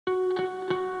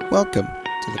Welcome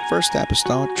to the First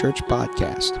Apostolic Church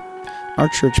Podcast. Our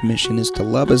church mission is to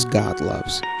love as God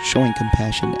loves, showing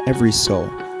compassion to every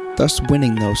soul, thus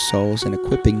winning those souls and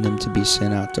equipping them to be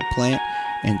sent out to plant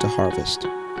and to harvest.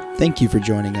 Thank you for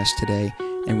joining us today,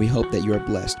 and we hope that you are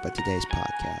blessed by today's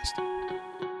podcast.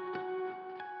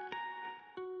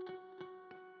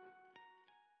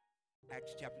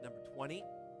 Acts chapter number 20.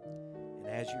 And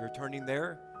as you're turning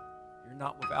there, you're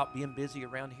not without being busy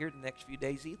around here the next few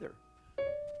days either.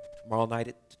 Tomorrow night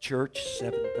at the church,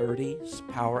 7:30 is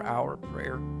Power Hour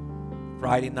prayer.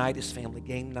 Friday night is family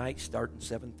game night, starting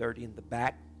 7:30 in the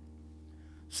back.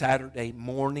 Saturday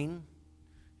morning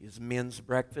is men's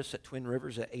breakfast at Twin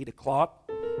Rivers at 8 o'clock.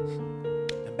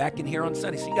 And back in here on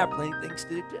Sunday. So you got plenty of things to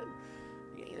do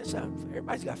too.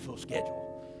 Everybody's got a full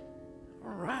schedule. All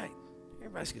right.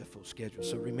 Everybody's got a full schedule.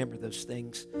 So remember those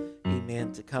things,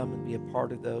 amen, to come and be a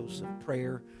part of those of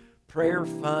prayer. Prayer,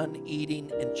 fun,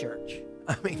 eating, and church.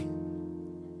 I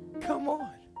mean, come on.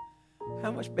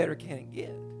 How much better can it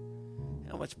get?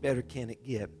 How much better can it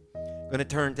get? I'm going to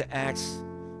turn to Acts.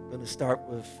 I'm going to start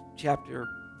with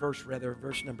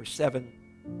verse number 7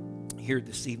 here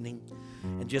this evening.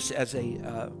 And just as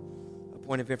a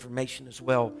point of information as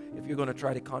well, if you're going to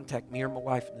try to contact me or my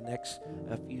wife in the next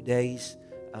few days,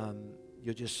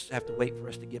 you'll just have to wait for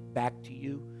us to get back to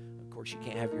you. Of course, you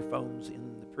can't have your phones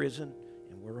in the prison,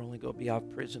 and we're only going to be out of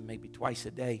prison maybe twice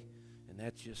a day. And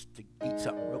that's just to eat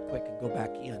something real quick and go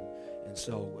back in. And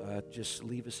so just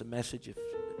leave us a message if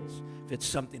it's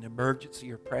something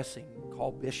emergency or pressing.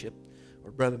 Call Bishop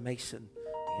or Brother Mason,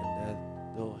 and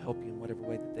they'll help you in whatever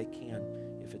way that they can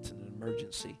if it's an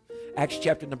emergency. Acts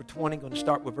chapter number 20, going to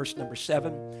start with verse number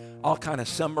 7. I'll kind of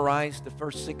summarize the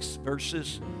first 6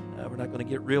 verses. We're not going to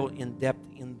get real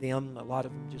in-depth in them. A lot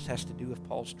of them just has to do with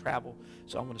Paul's travel.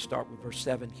 So I'm going to start with verse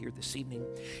 7 here this evening.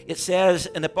 It says,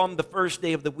 "And upon the first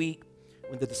day of the week,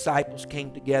 when the disciples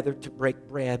came together to break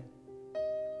bread,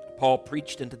 Paul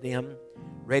preached unto them,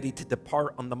 ready to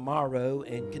depart on the morrow,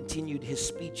 and continued his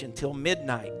speech until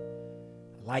midnight."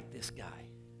 I like this guy.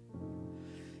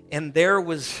 "And there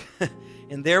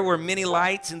were many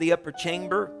lights in the upper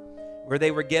chamber where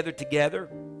they were gathered together.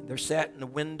 And there sat in the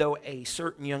window a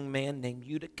certain young man named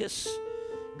Eutychus,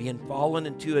 being fallen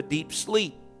into a deep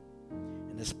sleep.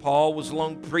 And as Paul was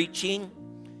alone preaching,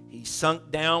 he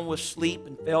sunk down with sleep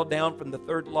and fell down from the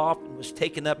third loft and was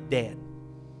taken up dead.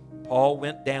 Paul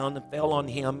went down and fell on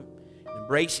him, and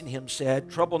embracing him said,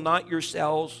 Trouble not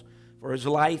yourselves, for his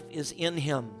life is in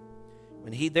him.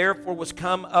 When he therefore was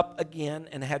come up again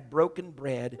and had broken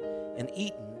bread and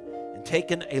eaten, and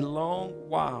taken a long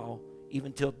while,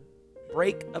 even till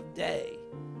break of day,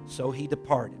 so he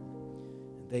departed.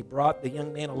 And they brought the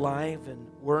young man alive,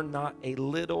 and were not a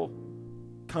little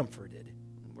comforted."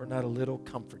 We're not a little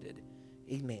comforted.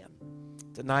 Amen.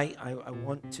 Tonight, I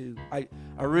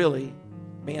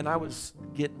was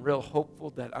getting real hopeful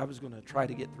that I was going to try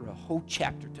to get through a whole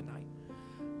chapter tonight.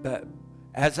 But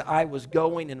as I was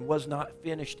going and was not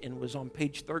finished and was on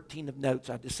page 13 of notes,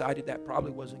 I decided that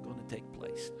probably wasn't going to take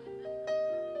place.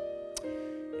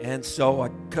 And so I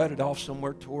cut it off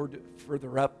somewhere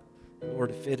further up, or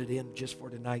to fit it in just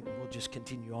for tonight, and we'll just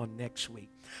continue on next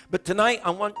week. But tonight, I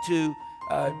want to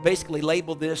basically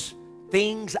label this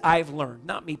things I've learned.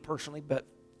 Not me personally, but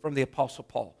from the Apostle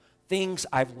Paul. Things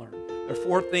I've learned. There are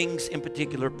 4 things in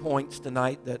particular points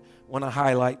tonight that I want to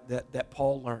highlight that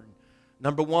Paul learned.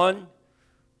 Number 1,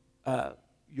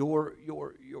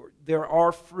 there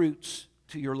are fruits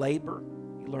to your labor.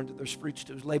 You learned that there's fruits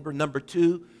to his labor. Number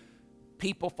 2,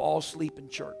 people fall asleep in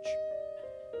church.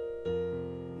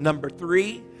 Number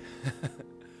 3,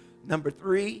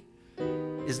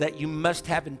 is that you must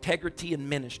have integrity in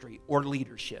ministry or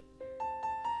leadership.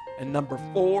 And number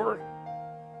 4,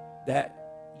 that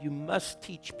you must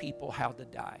teach people how to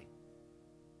die.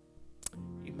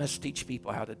 You must teach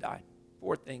people how to die.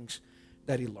 4 things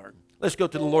that he learned. Let's go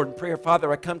to the Lord in prayer.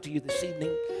 Father, I come to you this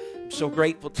evening. I'm so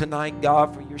grateful tonight,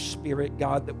 God, for your spirit,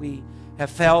 God, that we have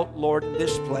felt, Lord, in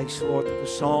this place, Lord, through the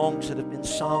songs that have been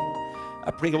sung. I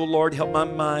pray, oh Lord, help my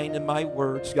mind and my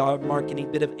words, God, mark any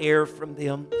bit of error from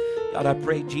them. God, I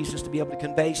pray, Jesus, to be able to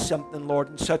convey something, Lord,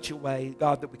 in such a way,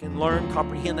 God, that we can learn,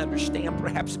 comprehend, understand,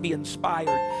 perhaps be inspired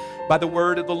by the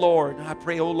word of the Lord. I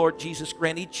pray, oh Lord Jesus,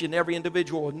 grant each and every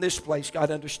individual in this place, God,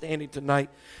 understanding tonight.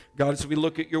 God, as we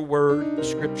look at your word, the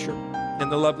scripture, in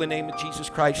the lovely name of Jesus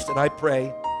Christ that I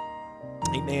pray.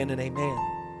 Amen and amen.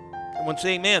 Everyone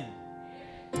say amen.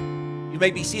 You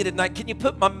may be seated tonight. Can you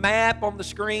put my map on the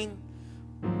screen?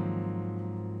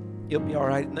 It'll be all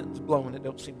right. Nothing's blowing. It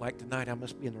don't seem like tonight. I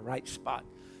must be in the right spot.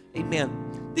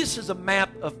 Amen. This is a map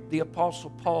of the Apostle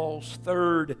Paul's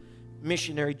 3rd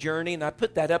missionary journey, and I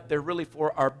put that up there really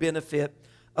for our benefit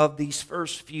of these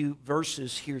first few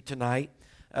verses here tonight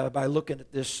by looking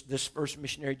at this first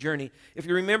missionary journey. If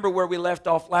you remember where we left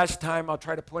off last time, I'll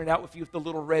try to point it out with you with the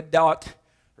little red dot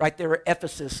right there at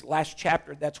Ephesus, last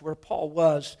chapter. That's where Paul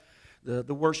was.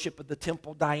 The worship of the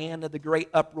temple Diana, the great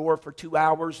uproar for 2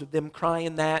 hours of them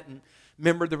crying that. And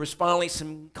remember, there was finally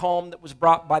some calm that was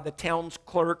brought by the town's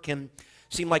clerk, and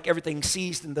seemed like everything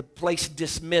ceased and the place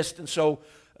dismissed. And so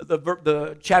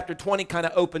the chapter 20 kind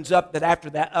of opens up that after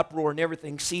that uproar and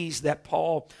everything ceased, that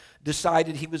Paul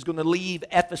decided he was going to leave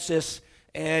Ephesus.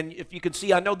 And if you can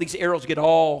see, I know these arrows get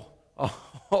all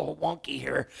wonky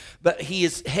here, but he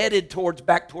is headed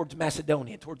back towards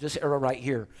Macedonia, towards this arrow right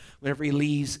here. Whenever he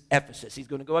leaves Ephesus, he's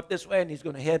going to go up this way and he's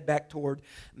going to head back toward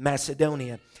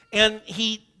Macedonia. And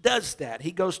he does that.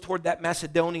 He goes toward that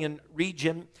Macedonian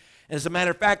region. As a matter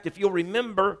of fact, if you'll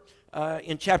remember,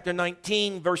 in chapter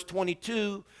 19, verse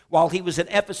 22, while he was in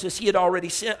Ephesus, he had already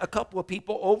sent a couple of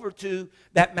people over to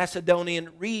that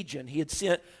Macedonian region. He had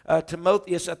sent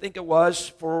Timotheus, I think it was,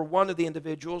 for one of the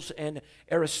individuals, and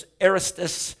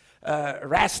Erastus,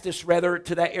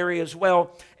 to that area as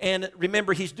well. And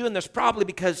remember, he's doing this probably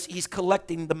because he's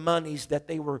collecting the monies that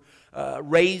they were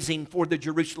raising for the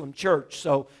Jerusalem church.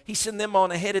 So he sent them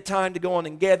on ahead of time to go on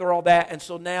and gather all that. And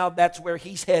so now that's where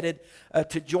he's headed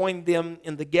to join them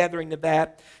in the gathering of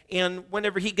that. And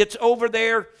whenever he gets over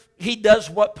there, he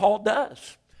does what Paul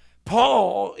does.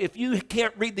 Paul, if you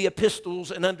can't read the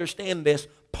epistles and understand this,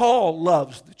 Paul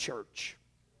loves the church.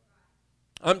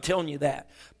 I'm telling you that.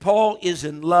 Paul is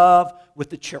in love with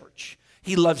the church.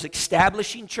 He loves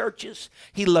establishing churches.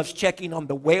 He loves checking on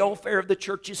the welfare of the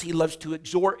churches. He loves to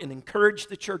exhort and encourage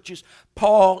the churches.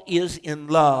 Paul is in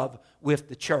love with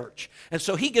the church. And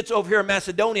so he gets over here in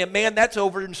Macedonia. Man, that's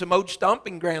over in some old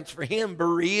stomping grounds for him.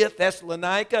 Berea,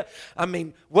 Thessalonica. I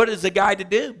mean, what is a guy to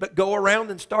do but go around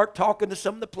and start talking to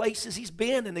some of the places he's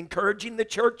been and encouraging the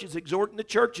churches, exhorting the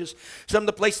churches, some of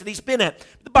the places that he's been at.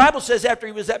 The Bible says after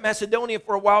he was at Macedonia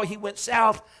for a while, he went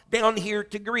south down here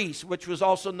to Greece, which was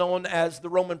also known as the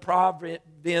Roman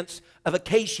province of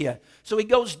Achaia. So he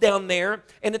goes down there,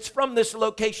 and it's from this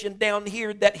location down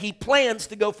here that he plans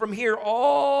to go from here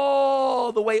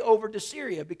all the way over to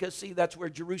Syria, because, see, that's where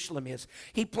Jerusalem is.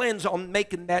 He plans on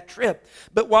making that trip.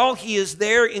 But while he is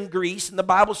there in Greece, and the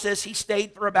Bible says he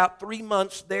stayed for about 3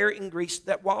 months there in Greece,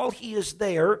 that while he is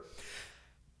there,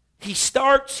 he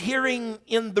starts hearing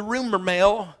in the rumor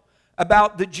mill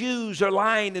about the Jews are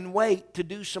lying in wait to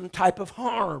do some type of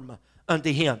harm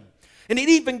unto him. And it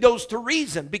even goes to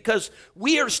reason, because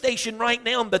we are stationed right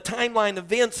now in the timeline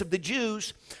events of the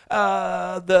Jews.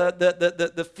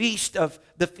 The feast of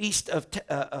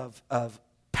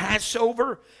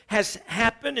Passover has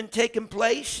happened and taken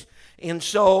place. And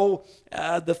so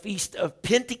the Feast of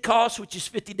Pentecost, which is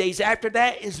 50 days after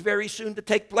that, is very soon to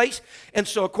take place. And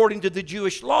so according to the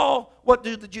Jewish law, what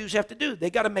do the Jews have to do? They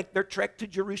got to make their trek to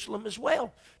Jerusalem as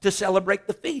well to celebrate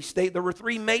the feast. There were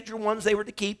 3 major ones they were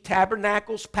to keep: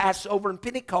 Tabernacles, Passover, and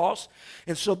Pentecost.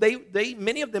 And so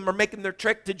many of them are making their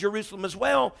trek to Jerusalem as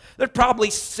well. There are probably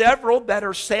several that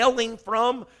are sailing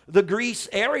from the Greece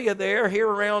area there, here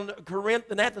around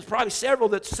Corinth and Athens. Probably several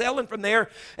that's sailing from there.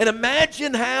 And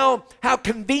imagine how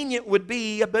convenient would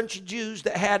be a bunch of Jews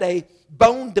that had a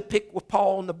bone to pick with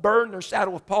Paul and to burn their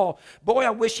saddle with Paul. Boy, I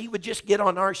wish he would just get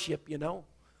on our ship, you know.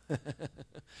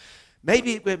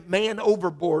 Maybe man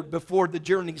overboard before the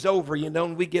journey's over, you know,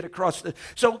 and we get across the...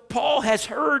 So Paul has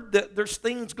heard that there's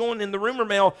things going in the rumor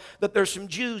mill, that there's some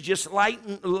Jews just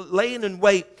laying in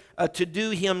wait to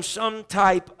do him some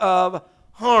type of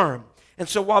harm. And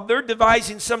so while they're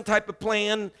devising some type of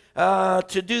plan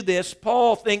to do this,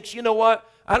 Paul thinks, you know what?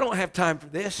 I don't have time for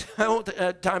this. I don't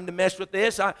have time to mess with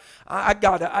this. I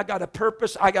got a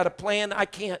purpose. I got a plan. I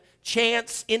can't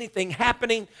chance anything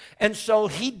happening. And so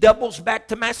he doubles back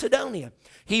to Macedonia.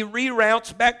 He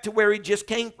reroutes back to where he just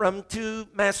came from, to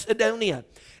Macedonia.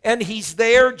 And he's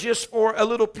there just for a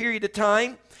little period of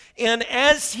time. And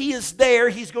as he is there,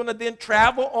 he's going to then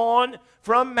travel on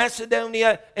from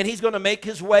Macedonia, and he's going to make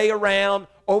his way around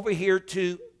over here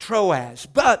to Troas.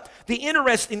 But the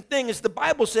interesting thing is the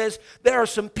Bible says there are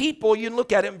some people, you can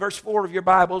look at it in verse 4 of your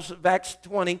Bibles, of Acts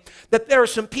 20, that there are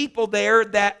some people there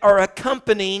that are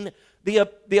accompanying the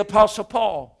Apostle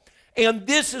Paul. And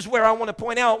this is where I want to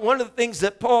point out, one of the things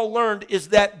that Paul learned is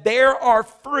that there are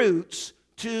fruits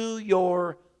to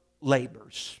your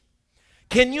labors.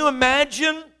 Can you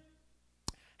imagine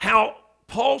how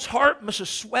Paul's heart must have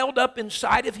swelled up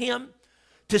inside of him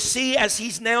to see, as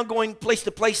he's now going place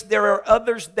to place, there are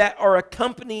others that are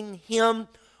accompanying him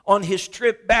on his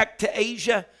trip back to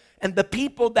Asia. And the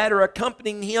people that are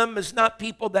accompanying him is not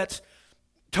people that's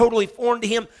totally foreign to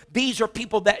him. These are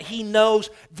people that he knows.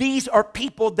 These are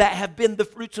people that have been the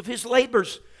fruits of his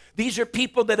labors. These are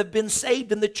people that have been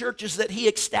saved in the churches that he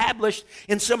established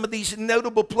in some of these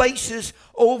notable places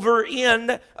over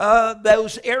in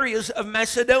those areas of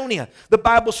Macedonia. The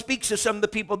Bible speaks of some of the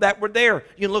people that were there.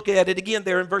 You can look at it again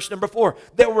there in verse number 4.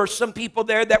 There were some people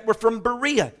there that were from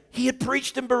Berea. He had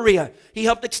preached in Berea. He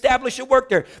helped establish a work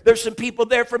there. There's some people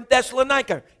there from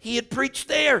Thessalonica. He had preached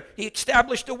there. He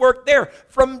established a work there.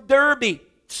 From Derbe.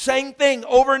 Same thing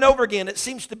over and over again. It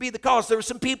seems to be the cause. There were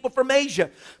some people from Asia.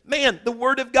 Man, the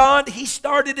Word of God, he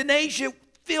started in Asia,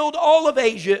 filled all of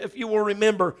Asia, if you will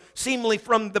remember, seemingly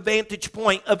from the vantage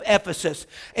point of Ephesus.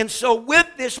 And so with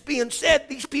this being said,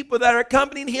 these people that are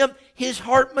accompanying him, his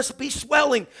heart must be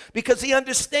swelling because he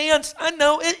understands. I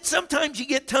know sometimes you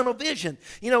get tunnel vision.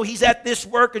 You know, he's at this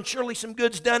work and surely some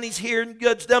good's done. He's here and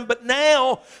good's done. But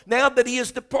now that he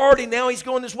is departing, now he's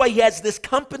going his way. He has this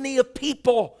company of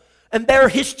people. And they're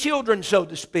his children, so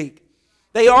to speak.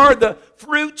 They are the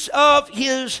fruits of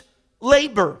his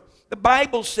labor. The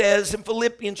Bible says in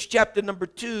Philippians chapter number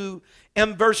 2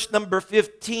 and verse number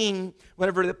 15,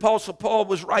 whenever the Apostle Paul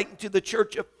was writing to the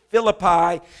church of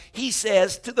Philippi, he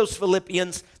says to those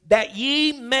Philippians, that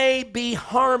ye may be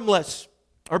harmless,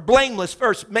 or blameless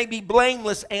first, may be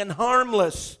blameless and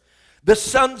harmless, the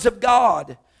sons of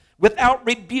God, without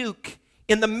rebuke,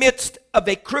 in the midst of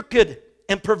a crooked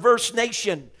and perverse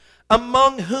nation,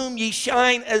 among whom ye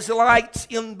shine as lights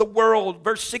in the world.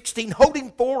 Verse 16,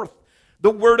 holding forth the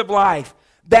word of life,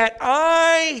 that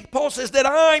Paul says, that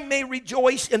I may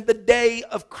rejoice in the day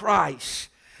of Christ,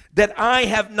 that I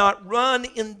have not run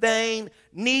in vain,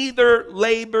 neither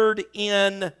labored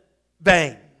in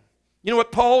vain. You know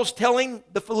what Paul's telling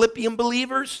the Philippian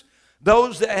believers,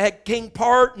 those that had taken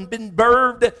part and been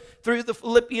birthed through the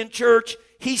Philippian church?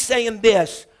 He's saying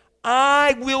this,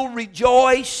 I will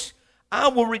rejoice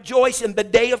in the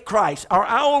day of Christ, or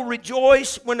I will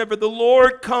rejoice whenever the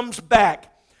Lord comes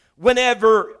back,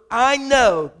 whenever I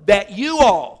know that you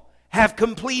all have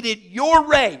completed your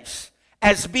race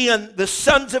as being the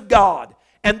sons of God,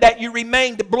 and that you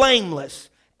remained blameless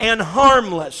and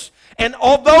harmless. And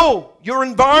although your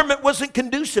environment wasn't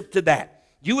conducive to that,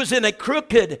 you was in a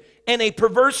crooked and a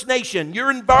perverse nation,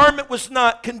 your environment was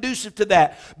not conducive to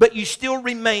that, but you still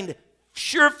remained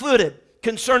sure-footed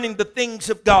concerning the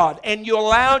things of God, and you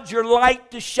allowed your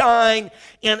light to shine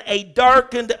in a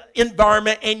darkened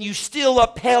environment, and you still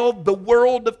upheld the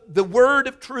word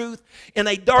of truth in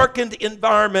a darkened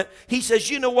environment. He says,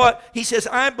 you know what? He says,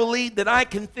 I believe that I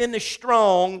can finish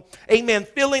strong, amen,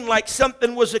 feeling like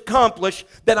something was accomplished,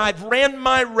 that I've ran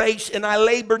my race and I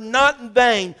labored not in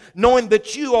vain, knowing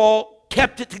that you all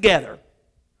kept it together.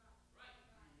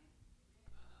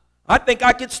 I think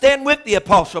I could stand with the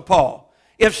Apostle Paul.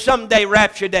 If someday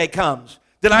rapture day comes,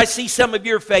 that I see some of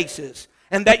your faces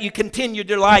and that you continued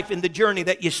your life in the journey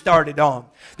that you started on,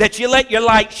 that you let your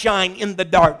light shine in the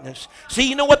darkness. See,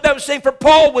 you know what that was saying? For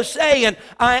Paul was saying,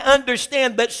 I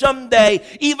understand that someday,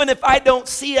 even if I don't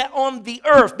see it on the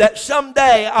earth, that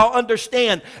someday I'll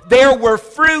understand there were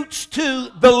fruits to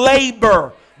the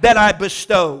labor that I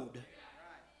bestowed.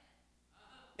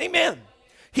 Amen.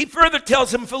 He further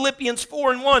tells him, Philippians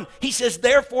 4:1, he says,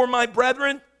 therefore, my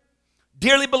brethren,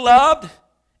 dearly beloved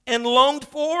and longed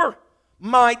for,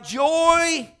 my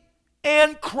joy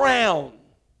and crown.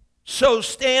 So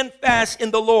stand fast in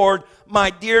the Lord,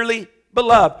 my dearly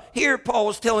beloved. Here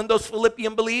Paul is telling those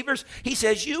Philippian believers, he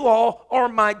says, you all are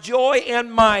my joy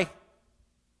and my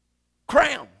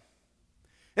crown.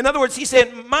 In other words, he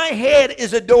said, my head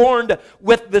is adorned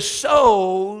with the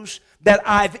souls that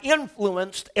I've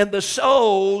influenced and the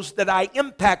souls that I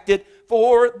impacted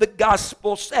for the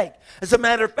gospel's sake. As a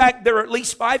matter of fact, there are at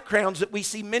least 5 crowns that we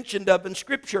see mentioned of in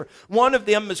Scripture. One of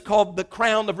them is called the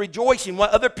crown of rejoicing,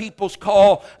 what other peoples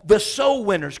call the soul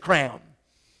winner's crown.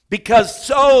 Because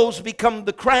souls become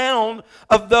the crown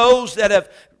of those that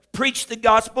have preached the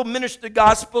gospel, ministered the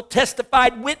gospel,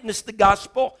 testified, witnessed the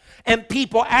gospel, and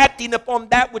people acting upon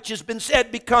that which has been said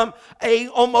become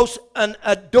almost an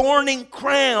adorning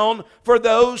crown for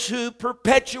those who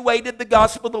perpetuated the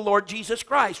gospel of the Lord Jesus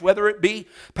Christ, whether it be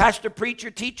pastor,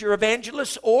 preacher, teacher,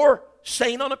 evangelist, or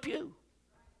saint on a pew.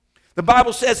 The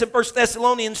Bible says in 1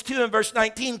 Thessalonians 2 and verse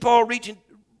 19, Paul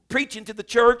preaching to the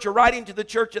church or writing to the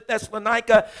church at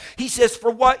Thessalonica, he says, for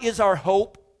what is our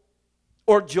hope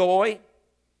or joy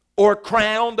or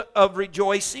crown of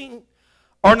rejoicing?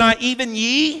 Are not even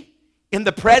ye in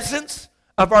the presence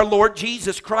of our Lord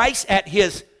Jesus Christ at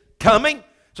his coming?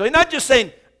 So he's not just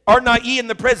saying, are not ye in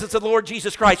the presence of the Lord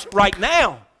Jesus Christ right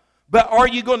now, but are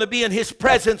you going to be in his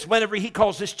presence whenever he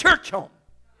calls his church home?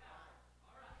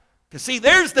 Because see,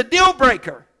 there's the deal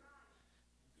breaker.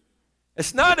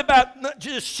 It's not about not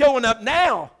just showing up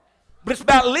now, but it's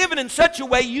about living in such a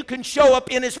way you can show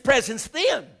up in His presence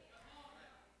then.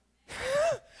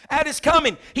 At His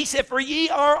coming. He said, for ye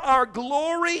are our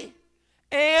glory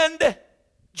and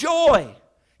joy.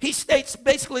 He states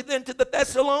basically then to the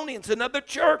Thessalonians, another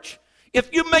church,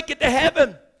 if you make it to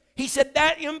heaven, he said,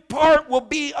 that in part will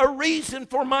be a reason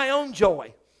for my own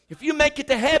joy. If you make it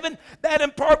to heaven, that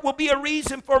in part will be a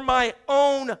reason for my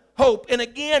own hope. And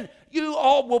again, you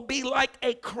all will be like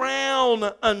a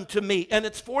crown unto me. And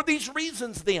it's for these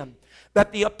reasons then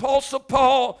that the Apostle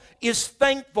Paul is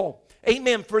thankful,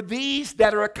 amen, for these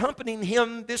that are accompanying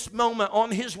him this moment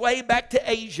on his way back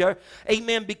to Asia,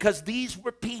 amen, because these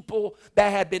were people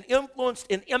that had been influenced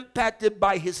and impacted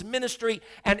by his ministry,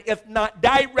 and if not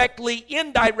directly,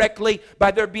 indirectly, by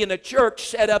there being a church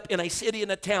set up in a city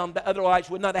and a town that otherwise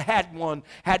would not have had one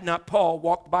had not Paul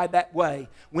walked by that way,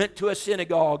 went to a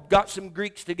synagogue, got some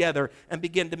Greeks together, and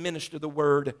began to minister the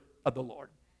word of the Lord.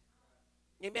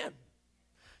 Amen.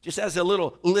 Just as a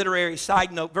little literary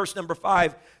side note, verse number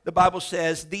 5, the Bible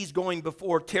says, these going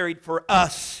before tarried for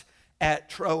us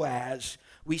at Troas.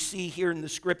 We see here in the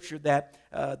scripture that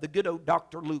the good old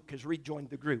Dr. Luke has rejoined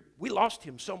the group. We lost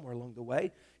him somewhere along the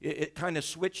way. It kind of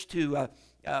switched to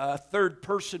third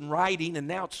person writing, and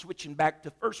now it's switching back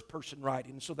to first person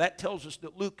writing. So that tells us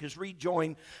that Luke has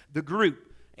rejoined the group.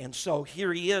 And so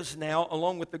here he is now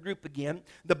along with the group again.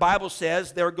 The Bible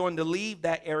says they're going to leave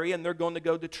that area and they're going to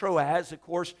go to Troas. Of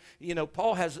course, you know,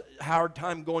 Paul has a hard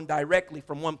time going directly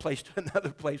from one place to another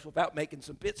place without making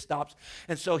some pit stops.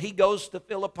 And so he goes to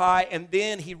Philippi and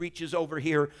then he reaches over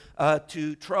here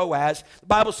to Troas. The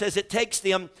Bible says it takes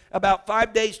them about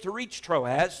 5 days to reach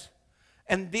Troas.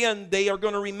 And then they are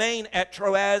going to remain at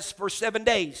Troas for 7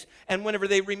 days. And whenever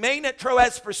they remain at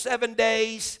Troas for 7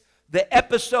 days, the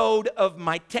episode of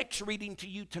my text reading to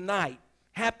you tonight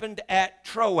happened at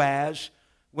Troas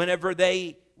whenever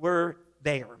they were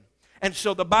there. And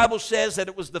so the Bible says that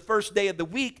it was the first day of the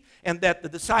week and that the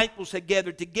disciples had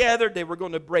gathered together. They were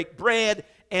going to break bread,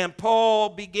 and Paul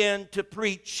began to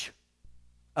preach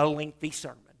a lengthy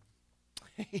sermon.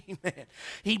 Amen.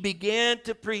 He began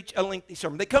to preach a lengthy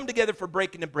sermon. They come together for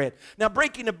breaking the bread. Now,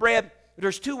 breaking the bread,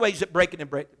 there's two ways that breaking the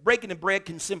bread. Breaking the bread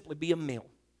can simply be a meal.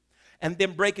 And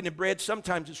then breaking the bread,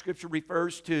 sometimes the Scripture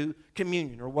refers to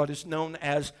communion, or what is known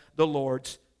as the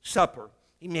Lord's Supper.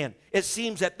 Amen. It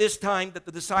seems at this time that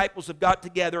the disciples have got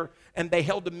together and they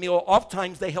held a meal.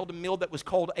 Oftentimes they held a meal that was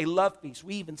called a love feast.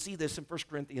 We even see this in 1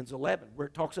 Corinthians 11 where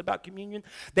it talks about communion.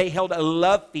 They held a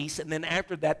love feast, and then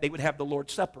after that they would have the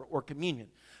Lord's Supper or communion.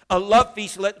 A love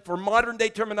feast, for modern day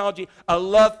terminology, a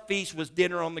love feast was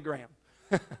dinner on the ground.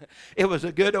 It was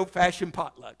a good old-fashioned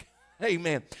potluck.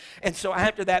 Amen. And so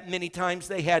after that, many times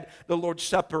they had the Lord's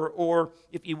Supper, or,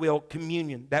 if you will,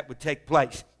 communion that would take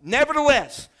place.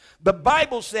 Nevertheless, the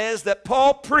Bible says that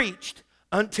Paul preached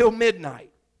until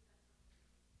midnight.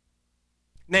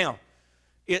 Now,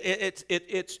 it's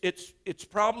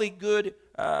probably good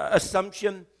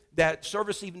assumption that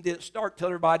service even didn't start till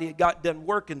everybody had got done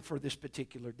working for this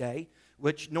particular day,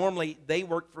 which normally they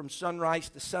work from sunrise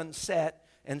to sunset.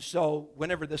 And so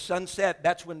whenever the sun set,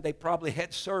 that's when they probably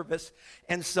had service.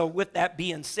 And so with that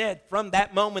being said, from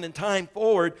that moment in time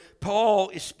forward, Paul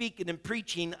is speaking and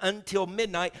preaching until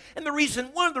midnight. And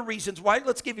one of the reasons why,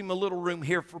 let's give him a little room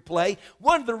here for play.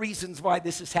 One of the reasons why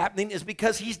this is happening is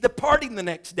because he's departing the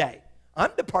next day.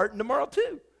 I'm departing tomorrow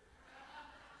too.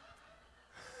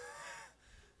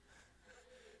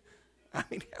 I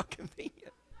mean, how convenient.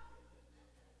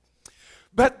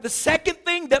 But the second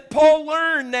thing that Paul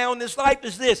learned now in his life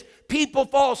is this: people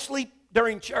fall asleep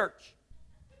during church.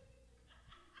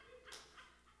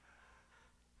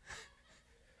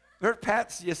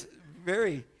 Pat's just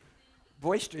very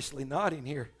boisterously nodding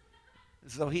here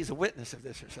as though he's a witness of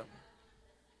this or something.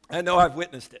 I know I've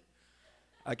witnessed it.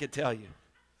 I can tell you.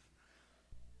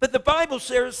 But the Bible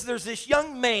says there's this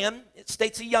young man, it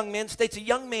states a young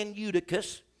man,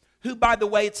 Eutychus, who, by the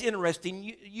way, it's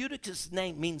interesting, Eutychus'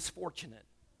 name means fortunate.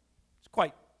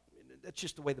 That's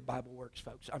just the way the Bible works,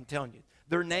 folks. I'm telling you.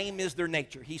 Their name is their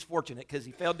nature. He's fortunate because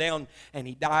he fell down and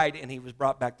he died and he was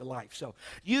brought back to life. So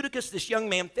Eutychus, this young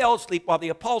man, fell asleep while the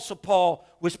Apostle Paul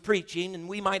was preaching, and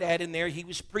we might add in there, he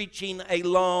was preaching a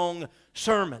long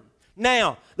sermon.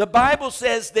 Now, the Bible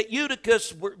says that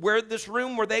Eutychus, where this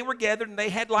room where they were gathered and they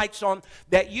had lights on,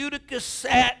 that Eutychus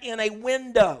sat in a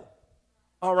window.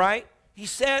 All right? He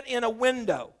sat in a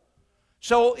window.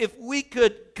 So if we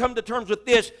could come to terms with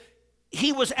this,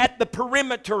 he was at the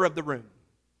perimeter of the room.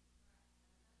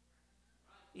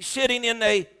 He's sitting in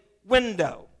a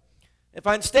window. If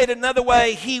I can state it another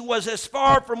way, he was as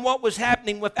far from what was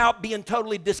happening without being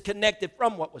totally disconnected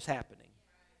from what was happening.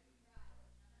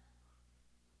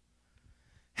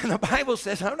 And the Bible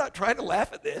says, I'm not trying to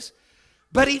laugh at this,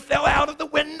 but he fell out of the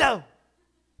window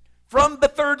from the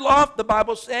third loft, the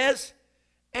Bible says,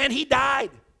 and he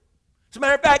died. As a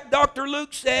matter of fact, Dr.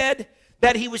 Luke said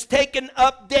that he was taken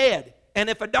up dead. And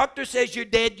if a doctor says you're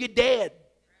dead, you're dead.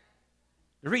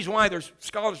 The reason why there's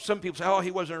scholars, some people say, oh,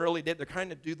 he wasn't really dead. They're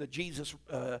kind of do the Jesus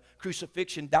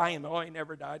crucifixion, dying. Oh, he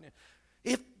never died.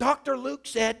 If Dr. Luke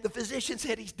said, the physician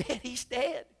said he's dead, he's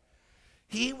dead.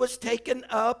 He was taken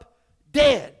up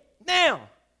dead. Now,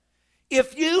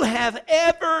 if you have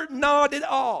ever nodded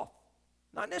off,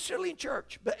 not necessarily in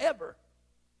church, but ever,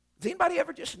 has anybody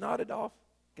ever just nodded off?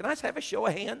 Can I just have a show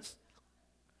of hands?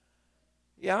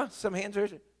 Yeah, some hands are.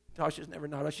 Tasha's never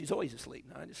nodded off. She's always asleep.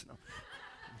 No, I just know.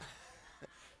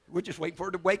 We're just waiting for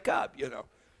her to wake up, you know.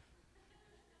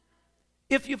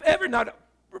 If you've ever nodded,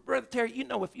 Brother Terry, you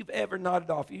know if you've ever nodded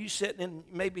off, you sitting in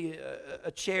maybe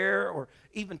a chair or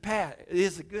even Pat, it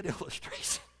is a good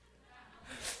illustration.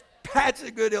 Pat's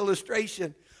a good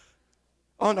illustration.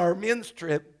 On our men's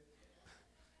trip,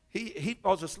 he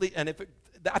falls asleep, and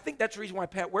I think that's the reason why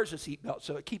Pat wears a seatbelt,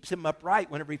 so it keeps him upright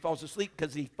whenever he falls asleep,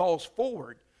 because he falls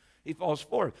forward. He falls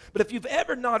forward. But if you've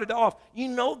ever nodded off, you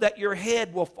know that your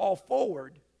head will fall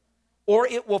forward or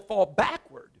it will fall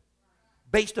backward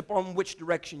based upon which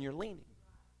direction you're leaning.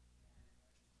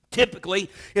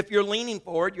 Typically, if you're leaning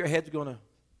forward, your head's going to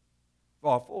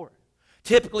fall forward.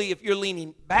 Typically, if you're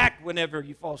leaning back whenever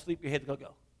you fall asleep, your head's going to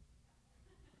go.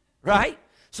 Right?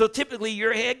 So typically,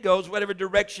 your head goes whatever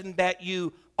direction that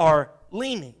you are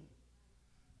leaning.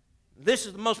 This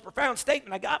is the most profound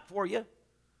statement I got for you.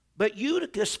 But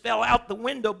Eutychus fell out the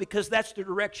window because that's the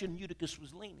direction Eutychus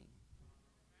was leaning.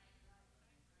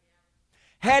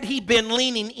 Had he been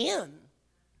leaning in,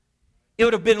 it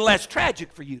would have been less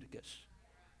tragic for Eutychus.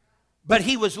 But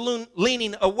he was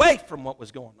leaning away from what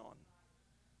was going on.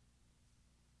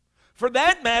 For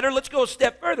that matter, let's go a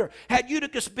step further. Had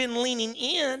Eutychus been leaning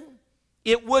in,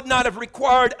 it would not have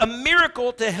required a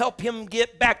miracle to help him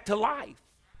get back to life.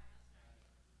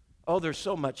 Oh, there's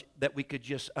so much that we could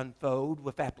just unfold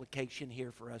with application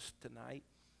here for us tonight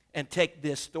and take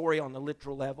this story on the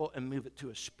literal level and move it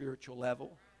to a spiritual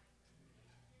level.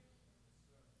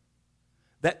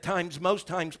 Most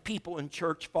times people in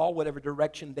church fall whatever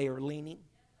direction they are leaning.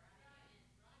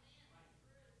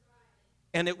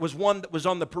 And it was one that was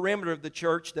on the perimeter of the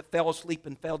church that fell asleep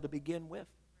and fell to begin with.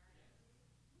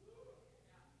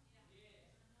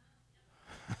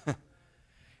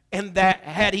 And that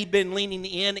had he been leaning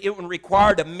in, it would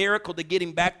require a miracle to get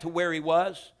him back to where he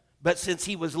was. But since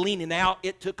he was leaning out,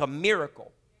 it took a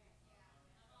miracle.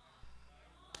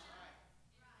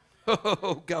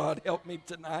 Oh, God, help me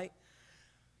tonight.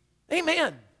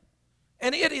 Amen.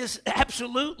 And it is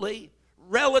absolutely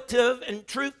relative and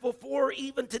truthful for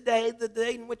even today, the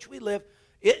day in which we live.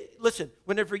 Listen,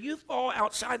 whenever you fall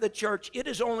outside the church, it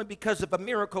is only because of a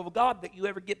miracle of God that you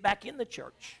ever get back in the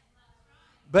church.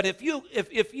 But if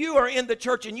you are in the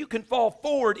church and you can fall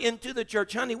forward into the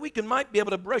church, honey, might be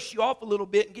able to brush you off a little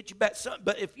bit and get you back.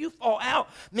 But if you fall out,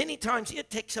 many times it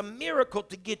takes a miracle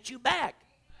to get you back.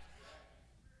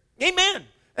 Amen.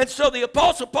 And so the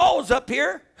Apostle Paul is up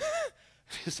here.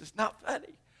 This is not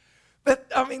funny. But,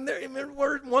 I mean,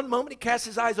 one moment he casts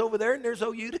his eyes over there, and there's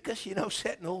old Eutychus,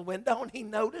 sitting on the window, and he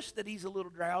noticed that he's a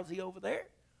little drowsy over there.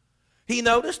 He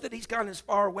noticed that he's gone as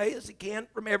far away as he can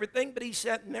from everything, but he's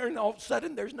sitting there, and all of a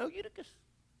sudden, there's no Eutychus.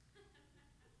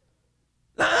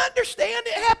 Now, I understand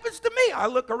it happens to me. I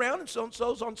look around, and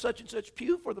so-and-so's on such and such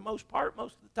pew for the most part,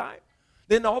 most of the time.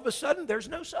 Then all of a sudden, there's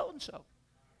no so-and-so.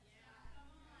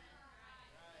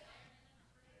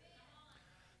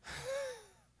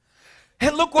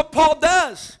 And look what Paul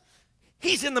does.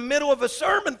 He's in the middle of a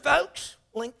sermon, folks.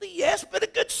 Lengthy, yes, but a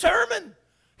good sermon.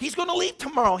 He's going to leave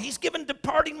tomorrow. He's given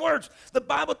departing words. The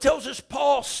Bible tells us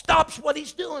Paul stops what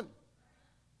he's doing.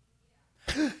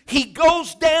 He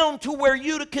goes down to where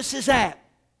Eutychus is at.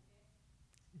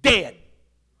 Dead.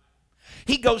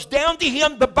 He goes down to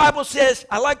him. The Bible says,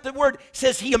 I like the word,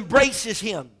 says he embraces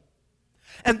him.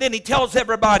 And then he tells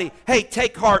everybody, hey,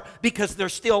 take heart because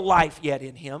there's still life yet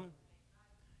in him.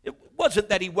 It wasn't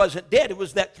that he wasn't dead. It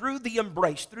was that through the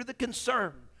embrace, through the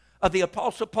concern of the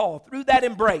Apostle Paul, through that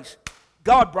embrace,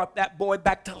 God brought that boy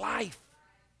back to life.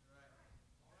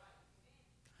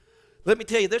 Let me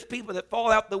tell you, there's people that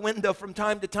fall out the window from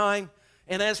time to time.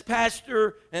 And as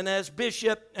pastor and as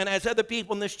bishop and as other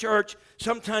people in this church,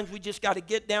 sometimes we just got to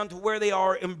get down to where they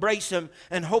are, embrace them,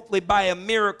 and hopefully by a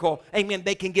miracle, amen,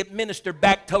 they can get ministered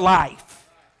back to life.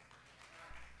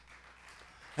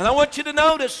 And I want you to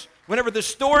notice, Whenever the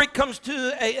story comes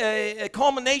to a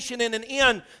culmination and an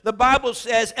end, the Bible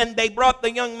says, and they brought the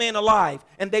young man alive,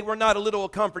 and they were not a little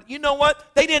comfort. You know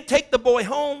what? They didn't take the boy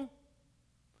home.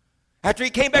 After he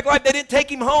came back alive, they didn't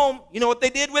take him home. You know what they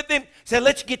did with him? Said,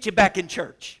 let's get you back in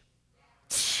church.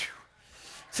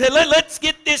 Said, let's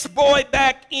get this boy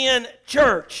back in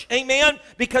church. Amen?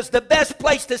 Because the best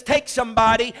place to take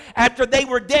somebody after they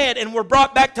were dead and were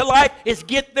brought back to life is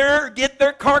get their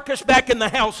carcass back in the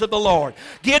house of the Lord.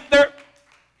 Get them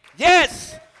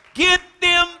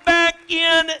back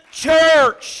in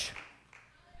church.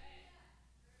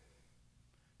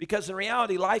 Because in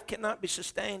reality, life cannot be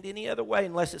sustained any other way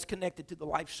unless it's connected to the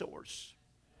life source.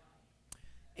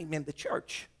 Amen, the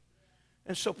church.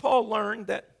 And so Paul learned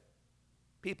that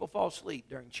people fall asleep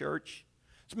during church.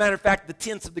 As a matter of fact, the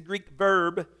tense of the Greek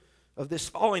verb of this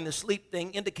falling asleep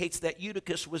thing indicates that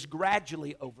Eutychus was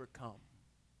gradually overcome.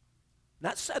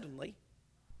 Not suddenly,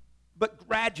 but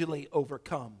gradually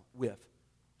overcome with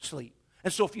sleep.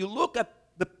 And so if you look at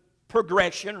the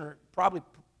progression, or probably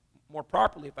more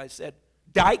properly if I said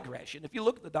digression, if you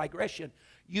look at the digression,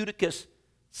 Eutychus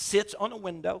sits on a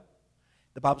window.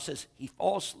 The Bible says he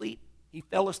fell asleep,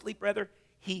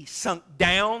 he sunk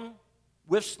down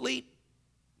with sleep,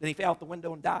 then he fell out the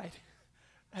window and died.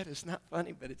 That is not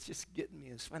funny, but it's just getting me.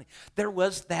 It's funny. There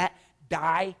was that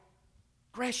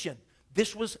digression.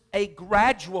 This was a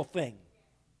gradual thing.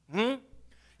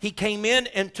 He came in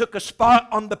and took a spot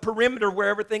on the perimeter where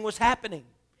everything was happening.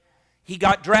 He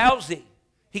got drowsy.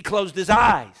 He closed his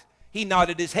eyes. He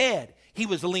nodded his head. He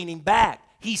was leaning back.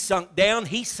 He sunk down.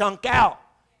 He sunk out.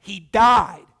 He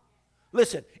died.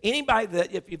 Listen, anybody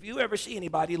that, if you ever see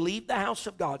anybody leave the house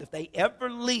of God, if they ever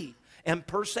leave and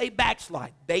per se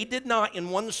backslide, they did not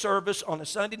in one service on a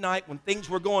Sunday night when things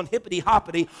were going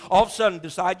hippity-hoppity, all of a sudden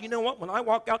decide, you know what, when I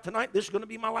walk out tonight, this is going to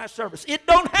be my last service. It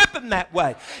don't happen that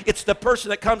way. It's the person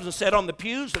that comes and sit on the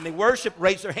pews and they worship,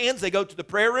 raise their hands, they go to the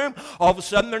prayer room. All of a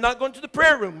sudden, they're not going to the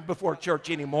prayer room before church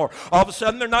anymore. All of a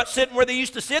sudden, they're not sitting where they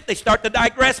used to sit. They start to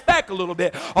digress back a little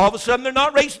bit. All of a sudden, they're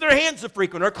not raising their hands so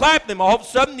frequent or clapping them. All of a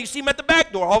sudden, you see them at the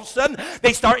back door. All of a sudden,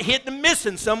 they start hitting and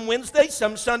missing. Some Wednesdays,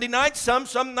 some Sunday nights, some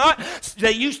not.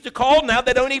 They used to call, now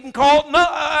they don't even call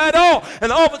at all. And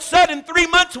all of a sudden, 3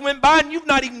 months went by and you've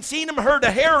not even seen them, heard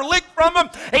a hair or lick from them.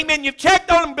 Amen. You've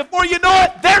checked on them. Before you know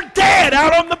it, they're dead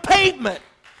out on the pavement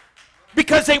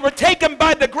because they were taken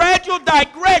by the gradual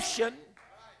digression.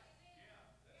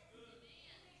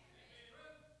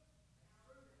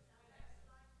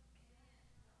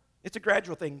 It's a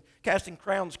gradual thing. Casting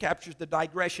Crowns captures the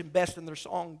digression best in their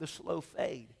song, The Slow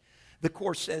Fade. The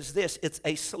chorus says this, it's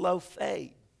a slow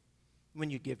fade when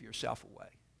you give yourself away.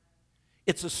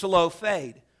 It's a slow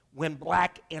fade when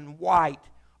black and white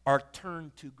are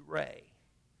turned to gray.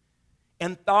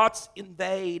 And thoughts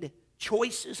invade,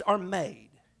 choices are made,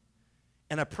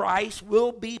 and a price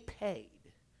will be paid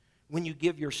when you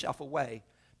give yourself away.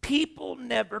 People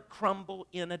never crumble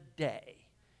in a day.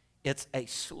 It's a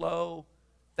slow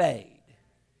fade.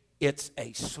 It's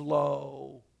a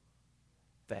slow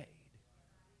fade.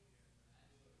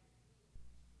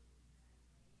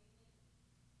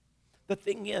 The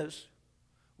thing is,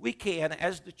 we can,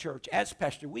 as the church, as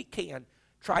pastor, we can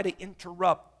try to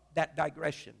interrupt that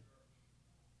digression.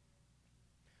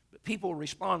 But people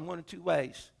respond one of two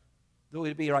ways. They'll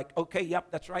either be like, okay, yep,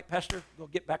 that's right, pastor, they'll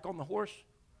get back on the horse,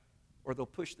 or they'll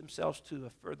push themselves to a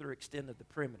further extent of the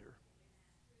perimeter.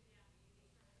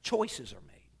 Choices are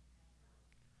made.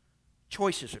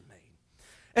 Choices are made.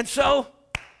 And so,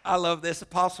 I love this.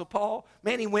 Apostle Paul,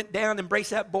 man, he went down,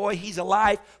 embraced that boy. He's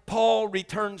alive. Paul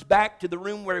returns back to the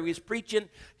room where he was preaching.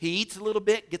 He eats a little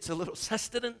bit, gets a little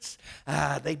sustenance.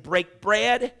 They break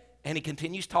bread, and he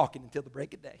continues talking until the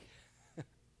break of day.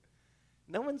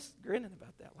 No one's grinning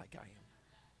about that like I am.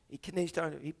 He continues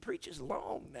talking. He preaches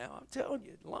long now. I'm telling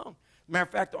you, long. Matter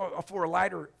of fact, for a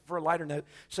lighter note,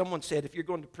 someone said, if you're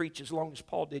going to preach as long as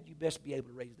Paul did, you best be able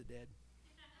to raise the dead.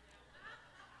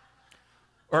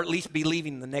 Or at least be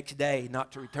leaving the next day,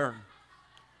 not to return.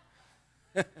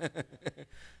 I'll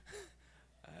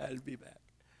be back.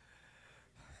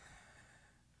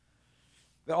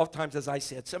 But oftentimes, as I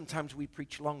said, sometimes we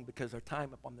preach long because our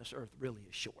time upon this earth really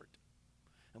is short.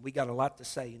 And we got a lot to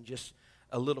say in just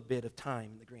a little bit of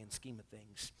time in the grand scheme of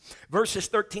things. Verses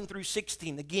 13 through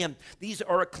 16, again, these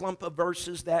are a clump of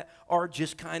verses that are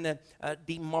just kind of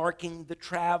demarking the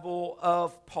travel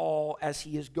of Paul as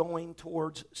he is going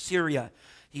towards Syria.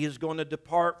 He is going to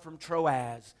depart from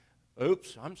Troas,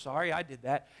 Oops, I'm sorry, I did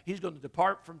that. He's going to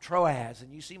depart from Troas.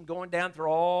 And you see him going down through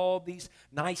all these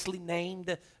nicely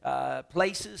named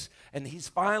places. And he's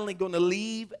finally going to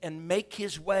leave and make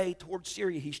his way toward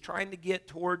Syria. He's trying to get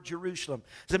toward Jerusalem.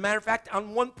 As a matter of fact,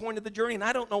 on one point of the journey, and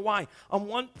I don't know why, on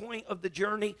one point of the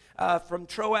journey from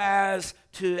Troas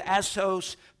to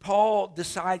Assos, Paul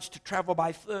decides to travel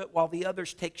by foot while the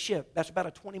others take ship. That's about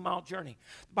a 20-mile journey.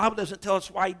 The Bible doesn't tell us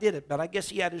why he did it, but I guess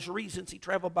he had his reasons. He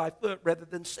traveled by foot rather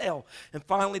than sail. And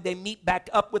finally, they meet back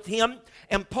up with him,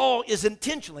 and Paul is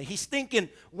intentionally, he's thinking,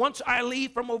 once I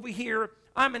leave from over here,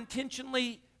 I'm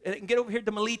intentionally and get over here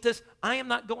to Miletus. I am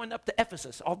not going up to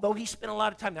Ephesus, although he spent a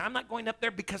lot of time there. I'm not going up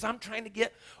there because I'm trying to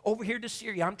get over here to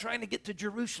Syria. I'm trying to get to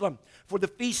Jerusalem for the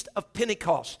Feast of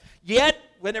Pentecost. Yet,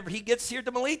 whenever he gets here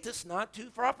to Miletus, not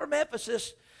too far from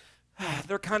Ephesus,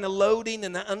 they're kind of loading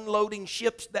and unloading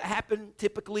ships that happen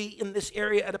typically in this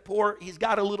area at a port. He's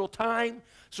got a little time,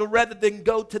 so rather than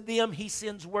go to them, he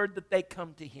sends word that they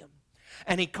come to him.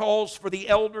 And he calls for the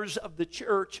elders of the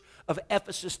church of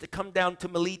Ephesus to come down to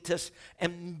Miletus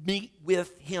and meet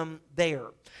with him there.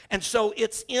 And so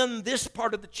it's in this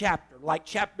part of the chapter, like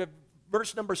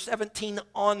verse number 17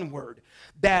 onward,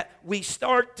 that we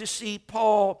start to see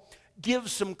Paul give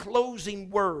some closing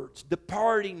words,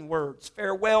 departing words,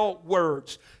 farewell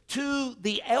words to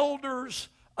the elders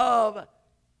of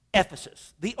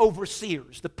Ephesus, the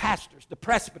overseers, the pastors, the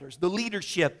presbyters, the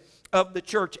leadership of the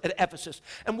church at Ephesus.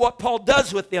 And what Paul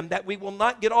does with them, that we will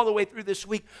not get all the way through this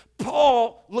week,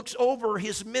 Paul looks over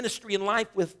his ministry and life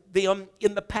with them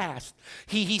in the past.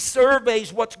 He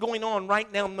surveys what's going on right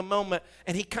now in the moment,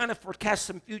 and he kind of forecasts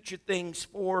some future things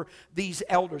for these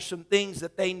elders, some things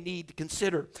that they need to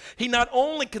consider. He not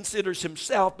only considers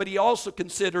himself, but he also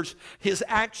considers his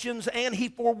actions, and he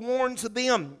forewarns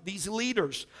them, these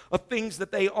leaders, of things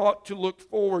that they ought to look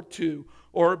forward to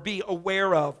or be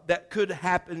aware of that could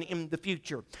happen in the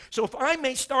future. So if I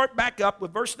may start back up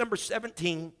with verse number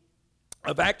 17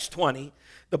 of Acts 20,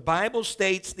 the Bible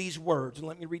states these words, and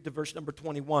let me read to verse number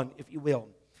 21, if you will.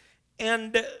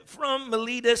 And from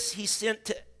Miletus he sent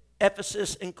to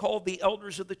Ephesus and called the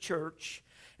elders of the church.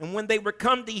 And when they were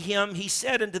come to him, he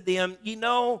said unto them, Ye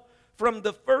know, from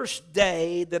the first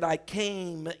day that I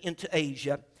came into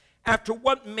Asia, after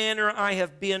what manner I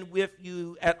have been with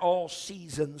you at all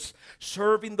seasons,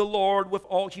 serving the Lord with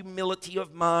all humility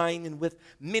of mind and with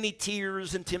many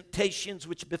tears and temptations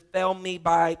which befell me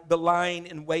by the lying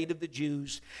and weight of the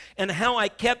Jews, and how I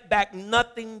kept back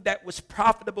nothing that was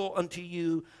profitable unto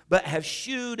you, but have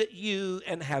shewed you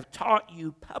and have taught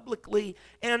you publicly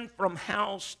and from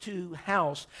house to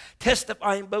house,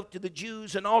 testifying both to the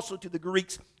Jews and also to the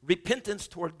Greeks repentance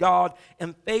toward God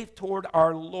and faith toward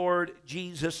our Lord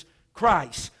Jesus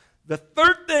Christ. The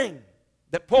third thing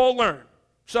that Paul learned,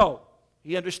 so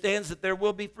he understands that there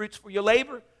will be fruits for your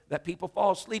labor, that people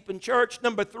fall asleep in church.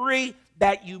 Number 3,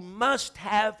 that you must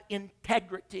have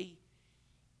integrity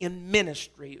in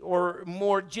ministry, or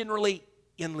more generally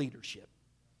in leadership.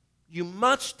 You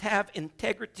must have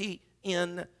integrity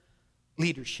in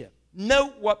leadership.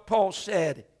 Note what Paul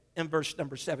said in verse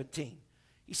number 17.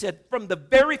 He said, from the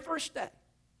very first day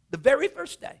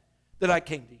that I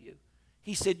came to you,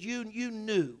 he said, you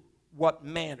knew what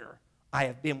manner I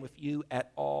have been with you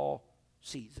at all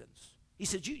seasons. He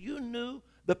said, you knew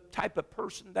the type of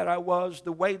person that I was,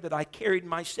 the way that I carried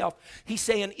myself. He's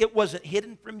saying it wasn't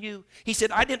hidden from you. He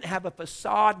said, I didn't have a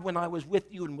facade when I was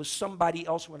with you and was somebody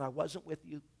else when I wasn't with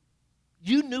you.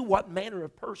 You knew what manner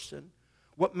of person,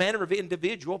 what manner of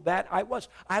individual that I was.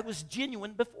 I was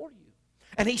genuine before you.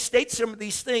 And he states some of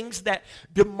these things that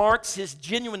demarks his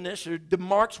genuineness, or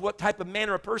demarks what type of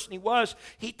manner of person he was.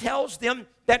 He tells them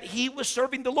that he was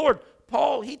serving the Lord.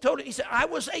 Paul, he said, I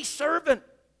was a servant.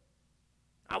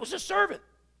 I was a servant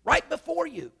right before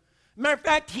you. Matter of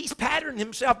fact, he's patterned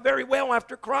himself very well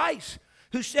after Christ,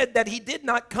 who said that he did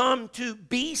not come to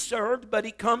be served, but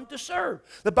he come to serve.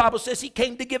 The Bible says he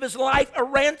came to give his life a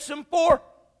ransom for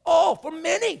all, for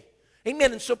many.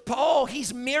 Amen. And so Paul,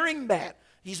 he's mirroring that.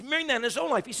 He's mirroring that in his own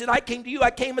life. He said, I came to you,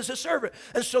 I came as a servant.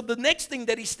 And so the next thing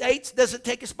that he states doesn't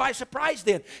take us by surprise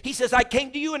then. He says, I came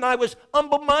to you and I was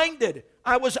humble-minded.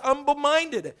 I was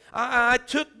humble-minded. I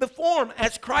took the form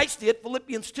as Christ did.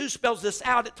 Philippians 2 spells this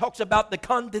out. It talks about the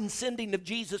condescending of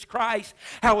Jesus Christ,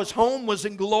 how his home was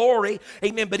in glory.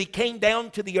 Amen. But he came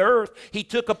down to the earth. He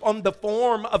took upon the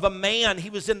form of a man. He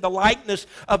was in the likeness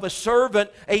of a servant.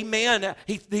 Amen.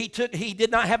 He did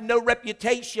not have no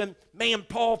reputation. Man,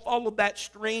 Paul followed that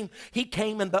stream. He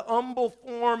came in the humble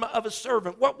form of a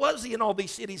servant. What was he in all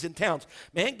these cities and towns?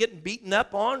 Man, getting beaten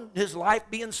up on, his life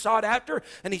being sought after,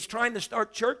 and he's trying to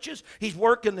start churches. He's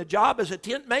working the job as a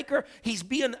tent maker. He's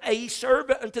being a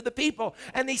servant unto the people.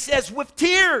 And he says, with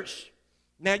tears.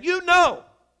 Now you know,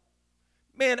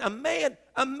 man,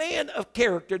 a man of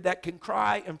character that can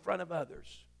cry in front of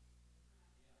others.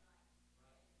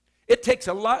 It takes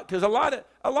a lot, because a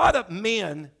lot of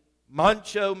men,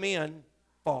 macho men,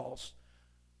 falls.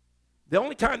 The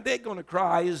only time they're going to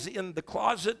cry is in the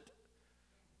closet,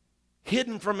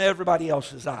 hidden from everybody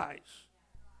else's eyes.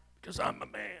 Because I'm a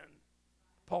man.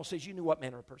 Paul says, you knew what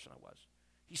manner of person I was.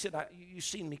 He said, you've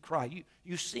seen me cry.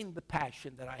 You've seen the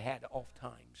passion that I had oft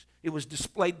times. It was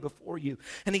displayed before you.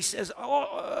 And he says,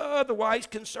 otherwise,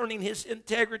 concerning his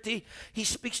integrity, he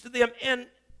speaks to them. And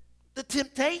the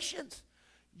temptations,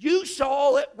 you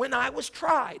saw it when I was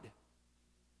tried.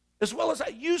 As well as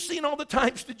you've seen all the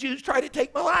times the Jews tried to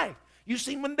take my life. You've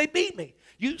seen when they beat me.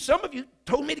 Some of you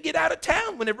told me to get out of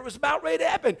town whenever it was about ready to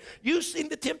happen. You've seen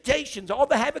the temptations, all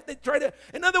the havoc they try to.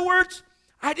 In other words,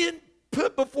 I didn't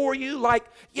put before you like,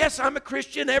 yes, I'm a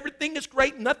Christian, everything is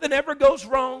great, nothing ever goes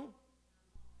wrong.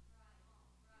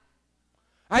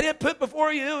 I didn't put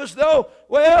before you as though,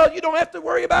 well, you don't have to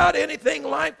worry about anything.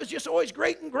 Life is just always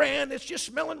great and grand. It's just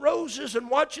smelling roses and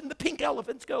watching the pink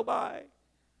elephants go by.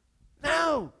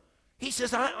 No. He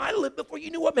says, I lived before you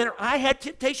knew what manner. I had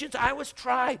temptations. I was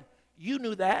tried. You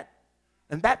knew that.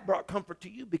 And that brought comfort to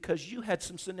you because you had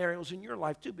some scenarios in your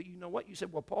life too. But you know what? You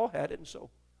said, well, Paul had it, and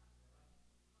so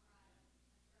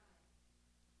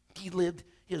he lived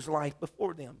his life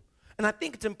before them. And I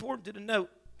think it's important to note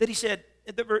that he said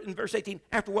in verse 18,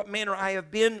 after what manner I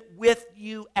have been with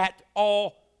you at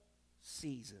all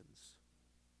seasons.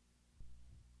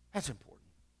 That's important.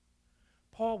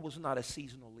 Paul was not a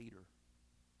seasonal leader.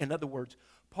 In other words,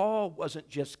 Paul wasn't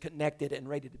just connected and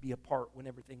ready to be a part when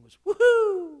everything was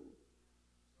woohoo.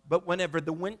 But whenever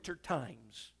the winter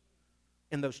times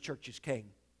in those churches came,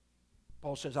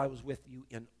 Paul says, I was with you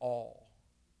in all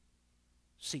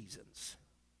seasons.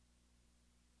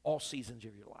 All seasons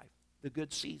of your life. The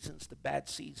good seasons, the bad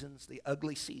seasons, the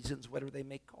ugly seasons, whatever they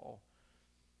may call.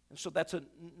 And so that's a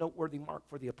noteworthy mark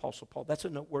for the Apostle Paul. That's a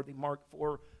noteworthy mark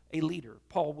for a leader.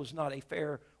 Paul was not a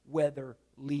fair weather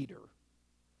leader.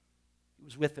 He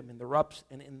was with them in their ups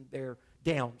and in their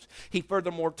downs. He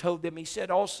furthermore told them, he said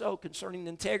also concerning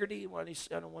integrity, well, he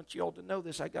said, I don't want you all to know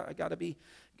this, I got to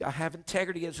have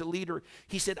integrity as a leader.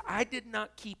 He said, I did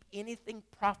not keep anything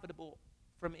profitable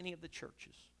from any of the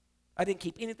churches. I didn't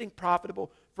keep anything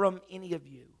profitable from any of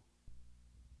you.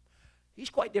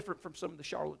 He's quite different from some of the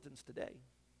charlatans today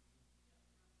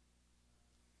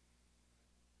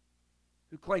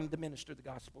who claim to minister the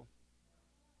gospel.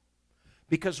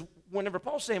 Because whenever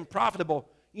Paul's saying profitable,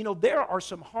 you know, there are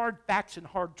some hard facts and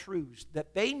hard truths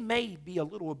that they may be a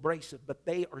little abrasive, but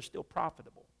they are still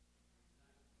profitable.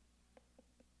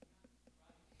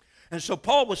 And so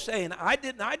Paul was saying, I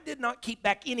did not keep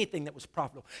back anything that was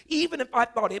profitable. Even if I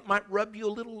thought it might rub you a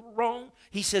little wrong,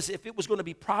 he says if it was going to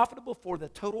be profitable for the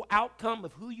total outcome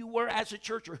of who you were as a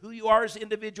church or who you are as an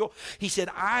individual, he said,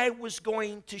 I was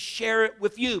going to share it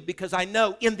with you because I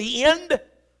know in the end,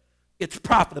 it's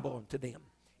profitable unto them.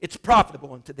 It's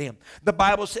profitable unto them. The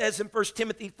Bible says in 1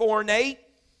 Timothy 4:8,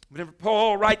 whenever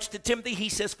Paul writes to Timothy, he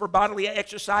says, for bodily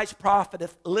exercise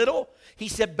profiteth little. He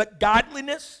said, but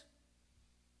godliness,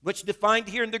 which defined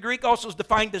here in the Greek also is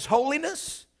defined as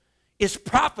holiness, is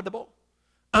profitable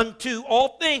unto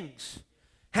all things,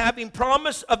 having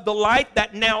promise of the life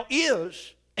that now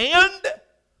is and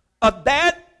of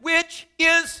that which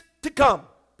is to come.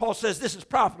 Paul says this is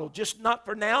profitable, just not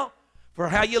for now, for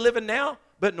how you're living now,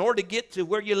 but in order to get to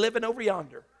where you're living over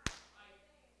yonder.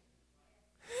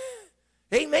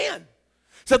 Amen.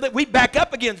 So that we back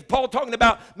up again. Paul talking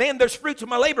about, man, there's fruits of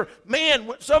my labor.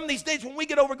 Man, some of these days when we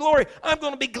get over glory, I'm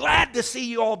going to be glad to see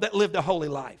you all that lived a holy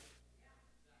life.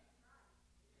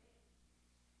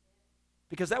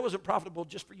 Because that wasn't profitable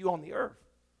just for you on the earth.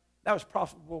 That was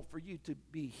profitable for you to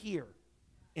be here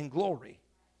in glory.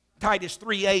 Titus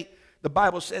 3:8, the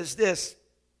Bible says this,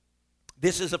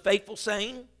 this is a faithful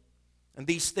saying, and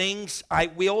these things I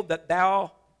will that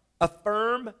thou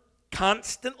affirm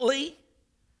constantly,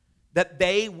 that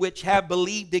they which have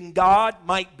believed in God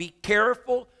might be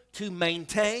careful to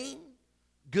maintain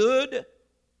good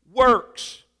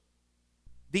works.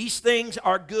 These things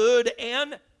are good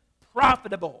and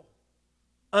profitable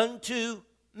unto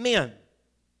men.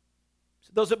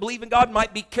 So those that believe in God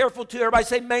might be careful to, everybody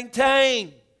say,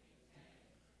 maintain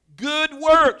good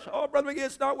works. Oh, Brother McGee,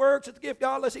 it's not works, it's a gift of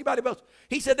God, unless anybody else.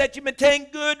 He said that you maintain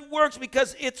good works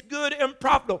because it's good and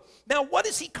profitable. Now, what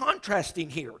is he contrasting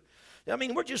here? I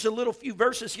mean, we're just a little few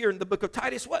verses here in the book of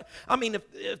Titus. What? I mean,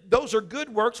 if those are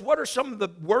good works, what are some of the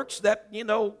works that, you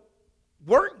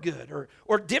weren't good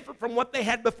or different from what they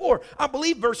had before. I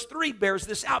believe verse 3 bears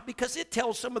this out because it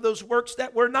tells some of those works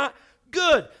that were not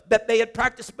good that they had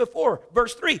practiced before.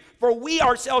 Verse 3, for we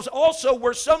ourselves also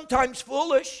were sometimes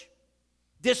foolish,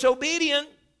 disobedient,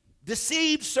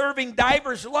 deceived, serving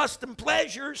divers lusts and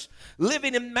pleasures,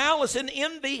 living in malice and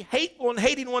envy, hateful and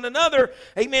hating one another.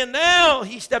 Amen. Now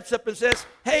he steps up and says,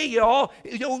 hey, y'all,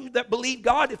 that believe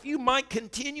God, if you might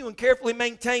continue and carefully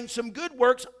maintain some good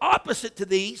works opposite to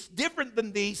these, different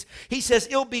than these, he says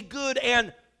it'll be good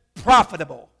and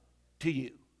profitable to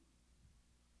you.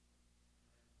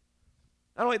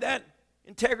 Not only that,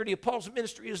 integrity of Paul's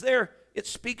ministry is there. It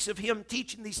speaks of him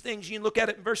teaching these things. You can look at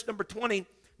it in verse number 20.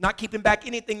 Not keeping back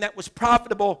anything that was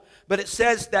profitable, but it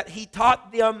says that he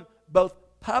taught them both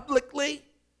publicly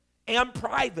and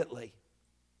privately.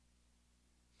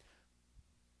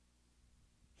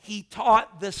 He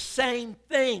taught the same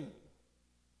thing,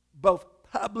 both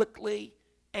publicly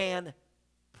and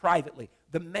privately.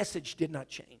 The message did not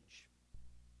change.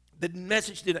 The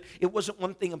message did not, it wasn't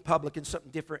one thing in public and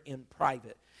something different in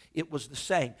private. It was the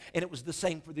same. And it was the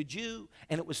same for the Jew,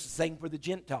 and it was the same for the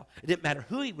Gentile. It didn't matter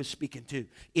who he was speaking to.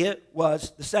 It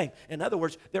was the same. In other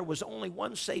words, there was only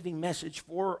one saving message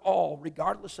for all,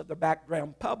 regardless of their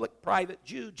background, public, private,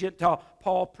 Jew, Gentile.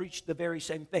 Paul preached the very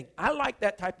same thing. I like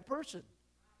that type of person.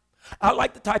 I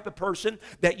like the type of person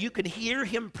that you can hear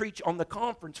him preach on the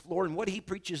conference floor, and what he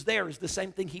preaches there is the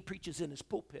same thing he preaches in his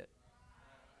pulpit.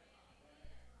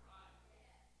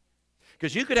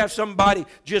 Because you could have somebody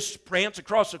just prance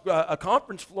across a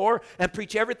conference floor and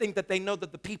preach everything that they know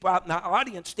that the people out in the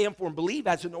audience stand for and believe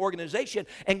as an organization,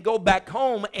 and go back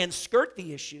home and skirt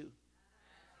the issue.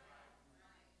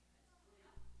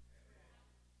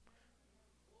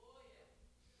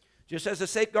 Just as a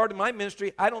safeguard in my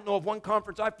ministry, I don't know of one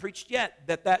conference I've preached yet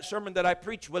that sermon that I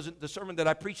preached wasn't the sermon that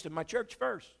I preached in my church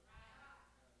first.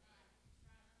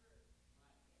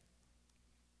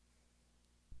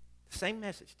 Same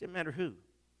message, didn't matter who.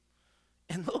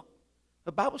 And look,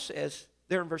 the Bible says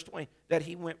there in verse 20 that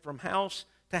he went from house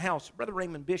to house. Brother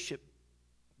Raymond Bishop,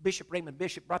 Bishop Raymond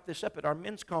Bishop brought this up at our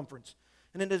men's conference.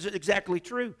 And it is exactly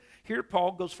true. Here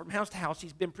Paul goes from house to house.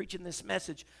 He's been preaching this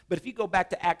message. But if you go back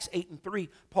to Acts 8 and 3,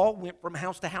 Paul went from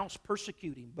house to house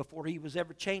persecuting before he was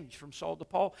ever changed from Saul to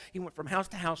Paul. He went from house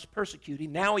to house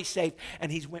persecuting. Now he's saved,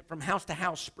 and he's went from house to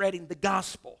house spreading the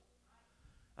gospel.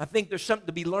 I think there's something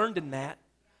to be learned in that.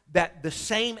 That the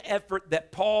same effort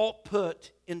that Paul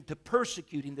put into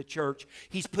persecuting the church,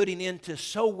 he's putting into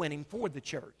soul winning for the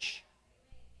church.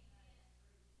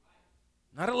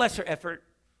 Not a lesser effort,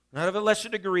 not of a lesser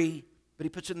degree, but he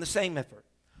puts in the same effort.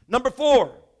 Number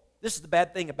 4, this is the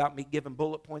bad thing about me giving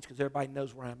bullet points because everybody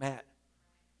knows where I'm at.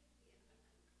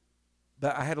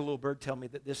 But I had a little bird tell me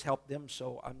that this helped them,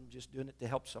 so I'm just doing it to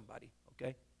help somebody,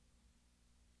 okay?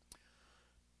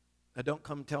 Now, don't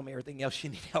come tell me everything else you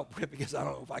need help with because I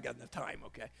don't know if I got enough time,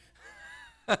 okay?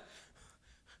 I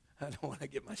don't want to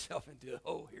get myself into a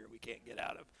hole here we can't get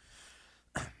out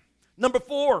of. Number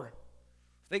 4,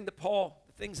 the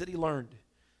things that he learned,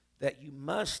 that you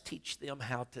must teach them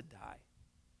how to die.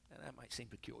 Now, that might seem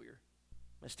peculiar.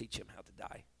 Must teach them how to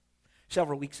die.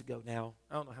 Several weeks ago now,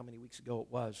 I don't know how many weeks ago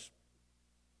it was.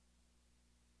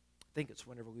 I think it's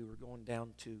whenever we were going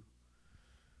down to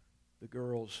the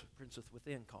girls' Princess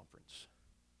Within conference.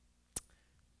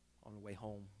 On the way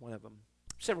home, one of them.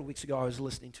 Several weeks ago, I was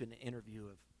listening to an interview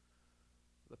of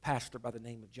a pastor by the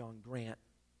name of John Grant.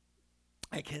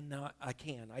 I can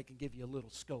give you a little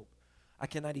scope. I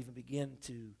cannot even begin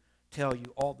to tell you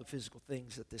all the physical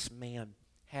things that this man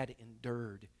had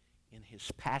endured in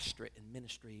his pastorate and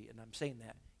ministry, and I'm saying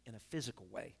that in a physical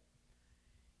way.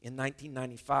 In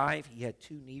 1995, he had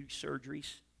 2 knee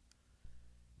surgeries.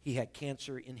 He had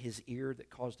cancer in his ear that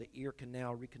caused an ear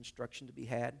canal reconstruction to be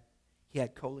had. He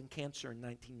had colon cancer in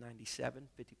 1997.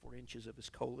 54 inches of his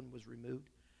colon was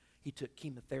removed. He took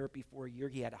chemotherapy for a year.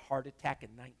 He had a heart attack in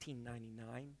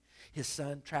 1999. His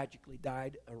son tragically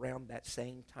died around that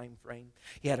same time frame.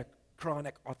 He had a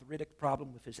chronic arthritic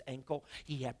problem with his ankle.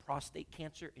 He had prostate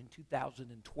cancer in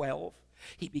 2012.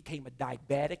 He became a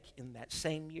diabetic in that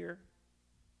same year.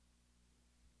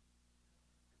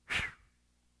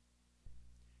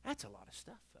 That's a lot of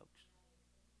stuff, folks.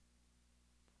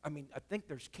 I mean, I think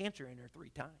there's cancer in there 3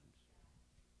 times.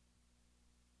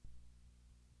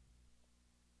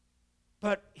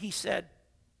 But he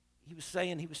was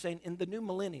saying in the new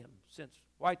millennium, since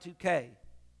Y2K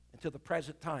until the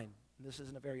present time, and this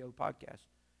isn't a very old podcast,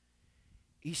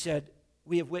 he said,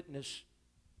 we have witnessed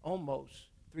almost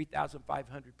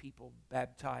 3,500 people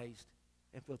baptized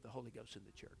and filled with the Holy Ghost in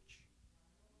the church.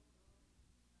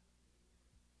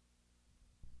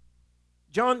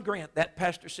 John Grant, that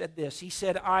pastor, said this. He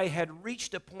said, I had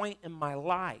reached a point in my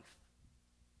life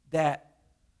that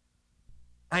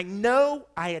I know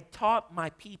I had taught my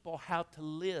people how to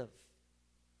live.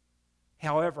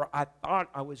 However, I thought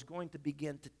I was going to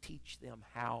begin to teach them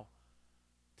how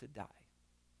to die.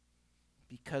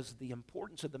 Because the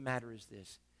importance of the matter is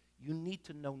this. You need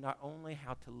to know not only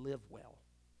how to live well,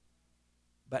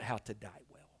 but how to die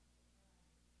well.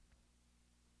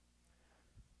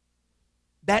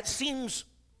 That seems,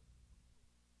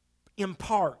 in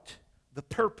part, the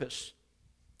purpose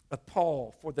of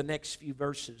Paul for the next few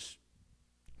verses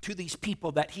to these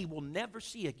people that he will never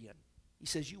see again. He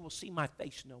says, you will see my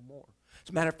face no more. As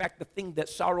a matter of fact, the thing that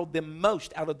sorrowed them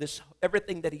most out of this,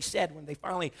 everything that he said when they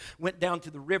finally went down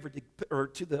to the river or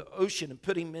to the ocean and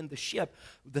put him in the ship,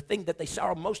 the thing that they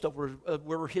sorrowed most over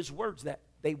were his words that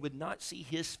they would not see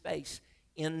his face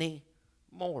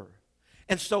anymore.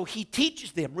 And so he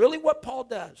teaches them, really what Paul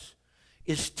does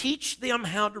is teach them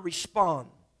how to respond,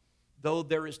 though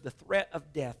there is the threat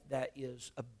of death that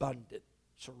is abundant,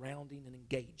 surrounding and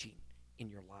engaging in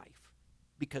your life.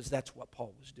 Because that's what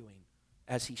Paul was doing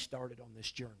as he started on this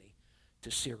journey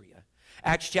to Syria.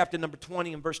 Acts chapter number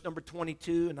 20 and verse number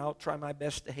 22, and I'll try my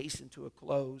best to hasten to a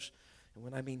close. And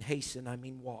when I mean hasten, I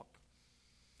mean walk.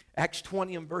 Acts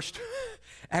 20 and verse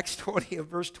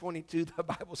 22, the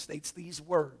Bible states these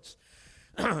words.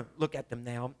 Look at them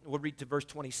now. We'll read to verse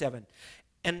 27.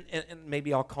 And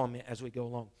maybe I'll comment as we go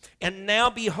along. And now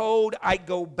behold, I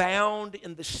go bound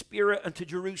in the Spirit unto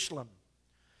Jerusalem,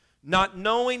 not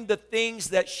knowing the things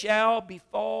that shall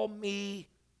befall me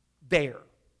there.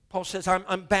 Paul says,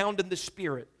 I'm bound in the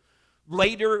Spirit.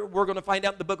 Later, we're going to find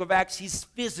out in the book of Acts, he's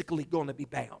physically going to be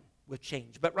bound with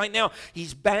chains. But right now,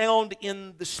 he's bound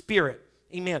in the Spirit.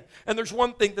 Amen. And there's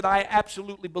one thing that I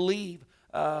absolutely believe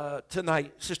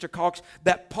tonight, Sister Cox,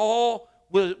 that Paul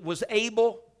was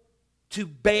able to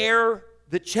bear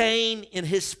the chain in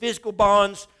his physical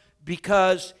bonds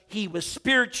because he was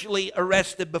spiritually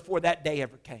arrested before that day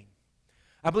ever came.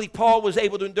 I believe Paul was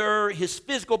able to endure his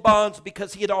physical bonds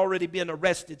because he had already been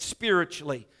arrested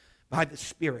spiritually by the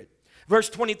Spirit. Verse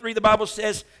 23, the Bible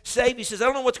says, save. He says, I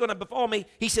don't know what's going to befall me.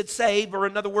 He said, save, or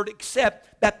another word,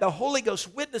 except that the Holy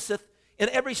Ghost witnesseth in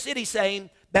every city, saying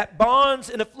that bonds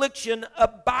and affliction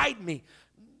abide me.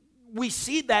 We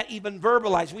see that even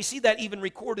verbalized. We see that even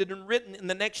recorded and written in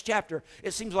the next chapter.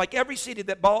 It seems like every city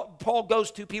that Paul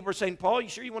goes to, people are saying, Paul, you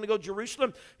sure you want to go to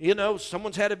Jerusalem? You know,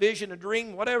 someone's had a vision, a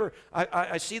dream, whatever.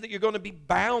 I see that you're going to be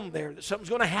bound there, that something's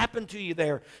going to happen to you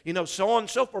there, you know, so on and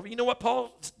so forth. You know what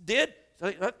Paul did?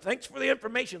 Thanks for the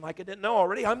information, like I didn't know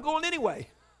already. I'm going anyway.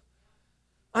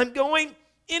 I'm going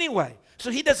anyway. So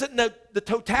he doesn't know the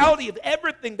totality of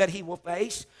everything that he will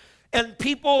face. And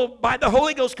people, by the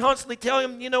Holy Ghost, constantly tell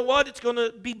him, you know what, it's going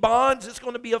to be bonds, it's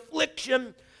going to be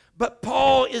affliction. But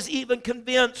Paul is even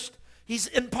convinced.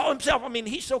 And Paul himself, I mean,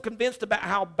 he's so convinced about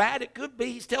how bad it could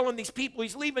be. He's telling these people,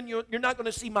 he's leaving, you're not going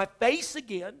to see my face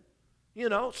again. You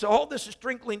know, so all this is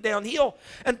trickling downhill.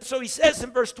 And so he says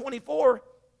in verse 24,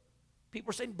 people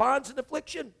are saying bonds and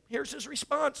affliction. Here's his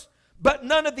response. But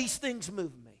none of these things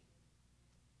move me.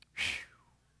 Whew.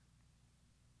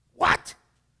 What?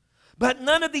 But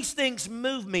none of these things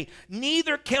move me.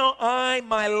 Neither count I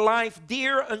my life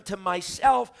dear unto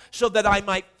myself, so that I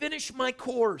might finish my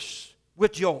course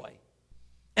with joy,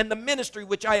 and the ministry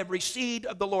which I have received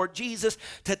of the Lord Jesus,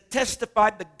 to testify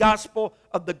the gospel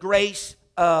of the grace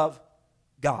of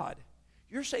God.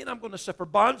 You're saying I'm going to suffer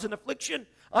bonds and affliction?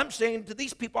 I'm saying to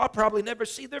these people, I'll probably never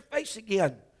see their face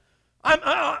again.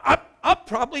 I'll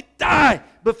probably die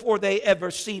before they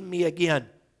ever see me again.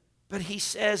 But he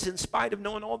says, in spite of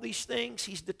knowing all these things,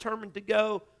 he's determined to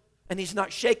go, and he's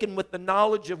not shaken with the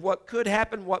knowledge of what could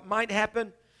happen, what might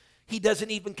happen. He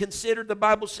doesn't even consider, the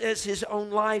Bible says, his own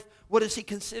life. What is he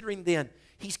considering then?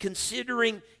 He's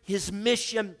considering his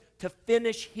mission to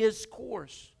finish his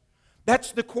course.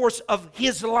 That's the course of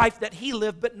his life that he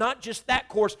lived, but not just that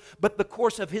course, but the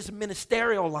course of his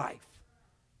ministerial life.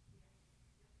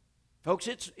 Folks,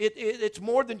 it's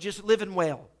more than just living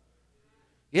well.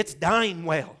 It's dying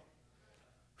well.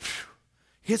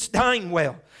 It's dying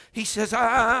well. He says,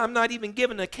 I'm not even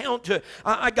giving an account to,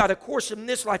 I got a course in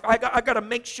this life. I got to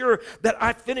make sure that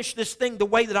I finish this thing the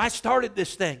way that I started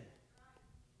this thing.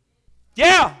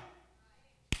 Yeah.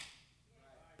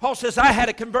 Paul says, I had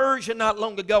a conversion not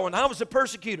long ago, and I was a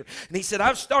persecutor. And he said,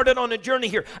 I've started on a journey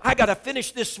here. I got to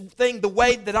finish this thing the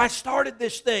way that I started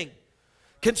this thing.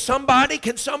 Can somebody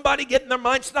get in their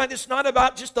minds tonight? It's not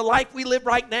about just the life we live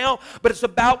right now, but it's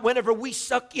about whenever we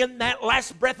suck in that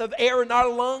last breath of air in our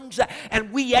lungs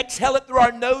and we exhale it through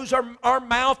our nose, our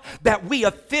mouth, that we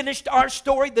have finished our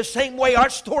story the same way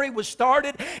our story was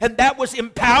started, and that was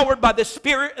empowered by the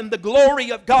Spirit and the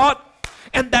glory of God.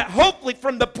 And that hopefully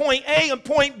from the point A and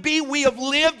point B we have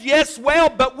lived, yes, well,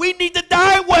 but we need to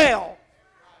die well.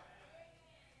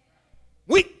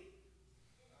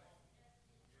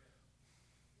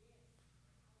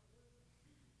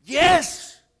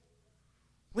 Yes,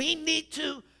 we need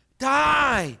to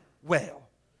die well.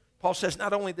 Paul says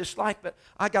not only this life, but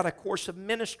I got a course of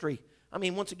ministry. I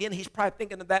mean, once again, he's probably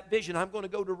thinking of that vision. I'm going to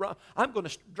go to Rome. I'm going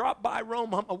to drop by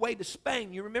Rome on my way to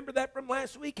Spain. You remember that from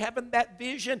last week? Having that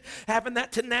vision, having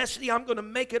that tenacity. I'm going to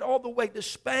make it all the way to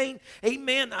Spain.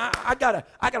 Amen. I gotta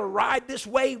ride this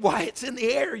wave while it's in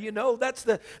the air. You know, that's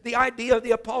the idea of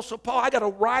the Apostle Paul. I got to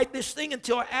ride this thing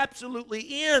until it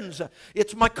absolutely ends.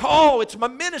 It's my call. It's my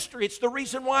ministry. It's the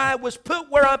reason why I was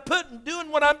put where I'm put and doing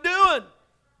what I'm doing.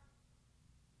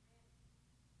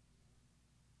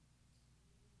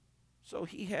 So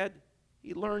he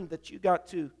learned that you got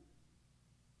to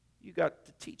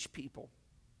teach people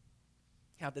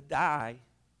how to die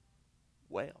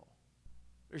well.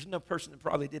 There's no person that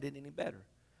probably did it any better,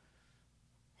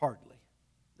 hardly,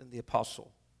 than the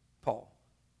Apostle Paul.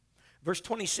 Verse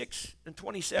 26 and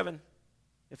 27,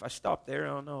 if I stop there,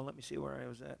 oh no, let me see where I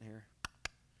was at here.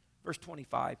 Verse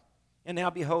 25. And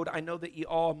now, behold, I know that ye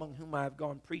all among whom I have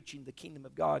gone preaching the kingdom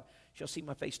of God shall see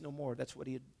my face no more. That's what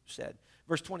he had said.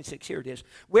 Verse 26, here it is.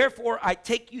 Wherefore I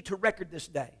take you to record this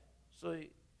day. So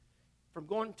from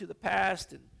going to the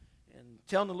past and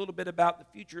telling a little bit about the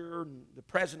future and the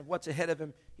present of what's ahead of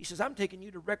him, he says, I'm taking you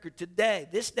to record today,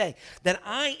 this day, that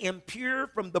I am pure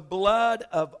from the blood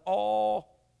of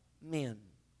all men.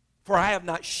 For I have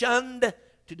not shunned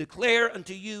to declare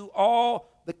unto you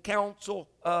all the counsel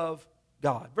of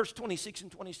God. Verse 26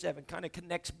 and 27 kind of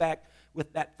connects back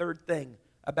with that third thing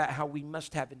about how we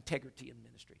must have integrity in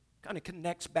ministry. Kind of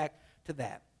connects back to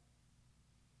that.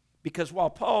 Because while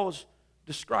Paul's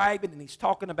describing and he's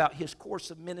talking about his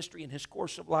course of ministry and his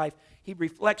course of life, he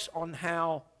reflects on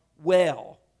how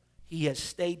well he has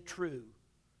stayed true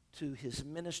to his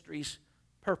ministry's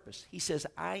purpose. He says,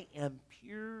 I am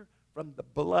pure from the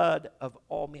blood of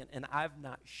all men, and I've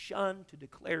not shunned to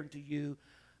declare unto you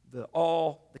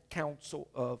all the counsel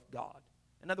of God.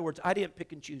 In other words, I didn't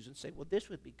pick and choose and say, well, this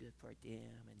would be good for them,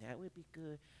 and that would be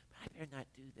good, but I better not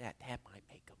do that. That might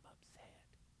make them upset.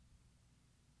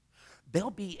 They'll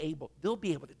be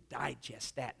able to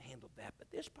digest that and handle that, but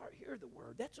this part here of the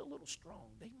word, that's a little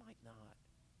strong. They might not.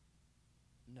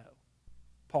 No.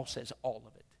 Paul says all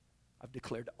of it. I've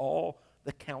declared all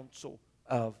the counsel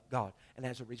of God. And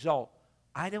as a result,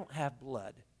 I don't have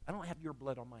blood. I don't have your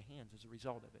blood on my hands as a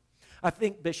result of it. I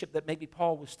think, Bishop, that maybe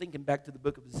Paul was thinking back to the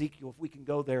book of Ezekiel. If we can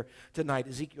go there tonight,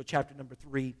 Ezekiel chapter number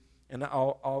 3, and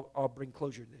I'll bring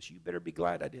closure to this. You better be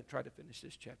glad I didn't try to finish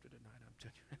this chapter tonight. I'm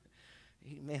telling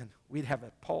you. Amen. We'd have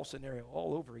a Paul scenario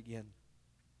all over again.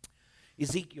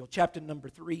 Ezekiel chapter number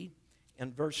 3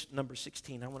 and verse number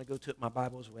 16. I want to go to it in my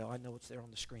Bible as well. I know it's there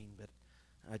on the screen, but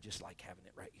I just like having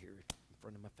it right here in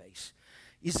front of my face.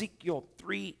 Ezekiel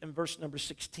 3 and verse number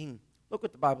 16. Look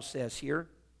what the Bible says here.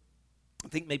 I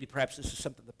think maybe perhaps this is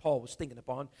something that Paul was thinking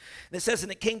upon. And it says,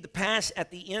 and it came to pass at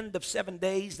the end of 7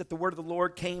 days that the word of the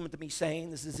Lord came unto me,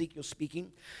 saying, this is Ezekiel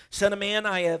speaking, Son of man,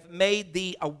 I have made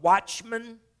thee a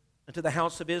watchman unto the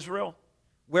house of Israel.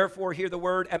 Wherefore hear the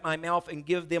word at my mouth and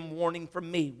give them warning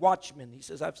from me. Watchman. He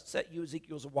says, I've set you,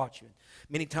 Ezekiel, as a watchman.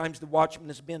 Many times the watchman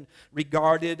has been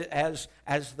regarded as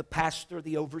the pastor,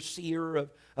 the overseer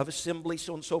of assembly,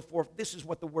 so on and so forth. This is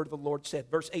what the word of the Lord said.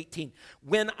 Verse 18.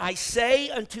 When I say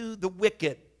unto the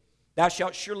wicked, thou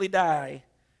shalt surely die,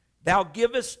 thou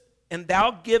givest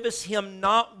him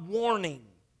not warning.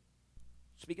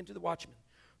 Speaking to the watchman.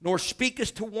 Nor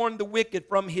speakest to warn the wicked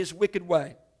from his wicked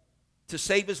way, to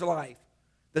save his life.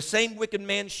 The same wicked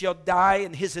man shall die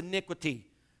in his iniquity,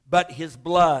 but his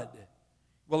blood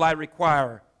will I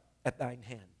require at thine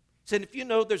hand. He said, if you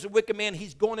know there's a wicked man,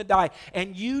 he's going to die,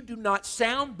 and you do not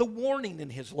sound the warning in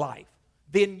his life,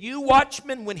 then you,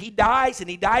 watchman, when he dies, and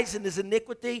he dies in his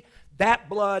iniquity, that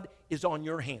blood is on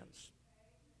your hands.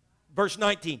 Verse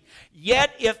 19,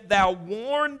 yet if thou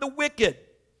warn the wicked,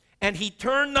 and he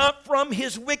turn not from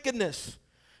his wickedness,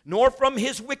 nor from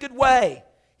his wicked way,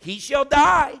 he shall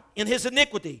die in his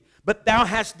iniquity, but thou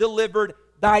hast delivered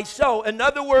thy soul. In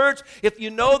other words, if you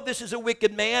know this is a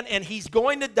wicked man and he's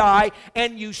going to die,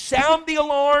 and you sound the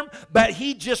alarm, but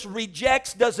he just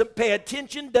rejects, doesn't pay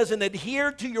attention, doesn't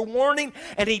adhere to your warning,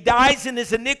 and he dies in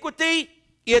his iniquity,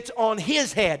 It's on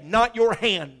his head, not your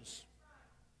hands.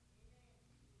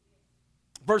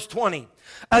 Verse 20.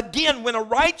 Again, when a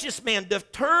righteous man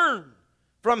doth turn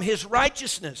from his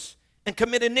righteousness and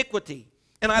commit iniquity,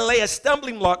 and I lay a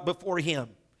stumbling block before him,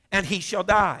 and he shall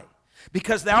die.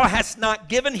 Because thou hast not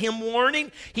given him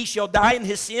warning, he shall die in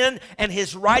his sin, and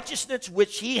his righteousness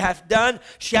which he hath done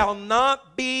shall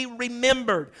not be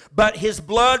remembered. But his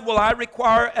blood will I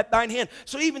require at thine hand.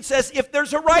 So he even says, if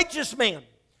there's a righteous man,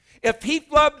 if he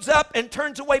flubs up and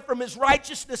turns away from his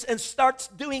righteousness and starts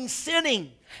doing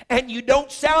sinning, and you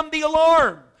don't sound the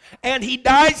alarm, and he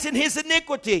dies in his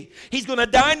iniquity, he's going to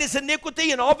die in his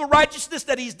iniquity, and all the righteousness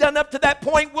that he's done up to that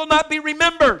point will not be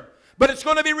remembered. But it's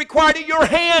going to be required at your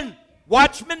hand.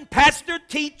 Watchman, pastor,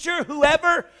 teacher,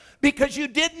 whoever, because you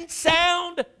didn't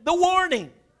sound the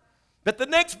warning. But the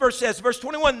next verse says, verse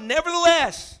 21,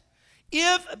 nevertheless,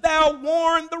 if thou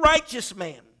warn the righteous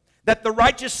man, that the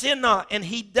righteous sin not, and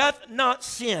he doth not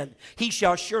sin, he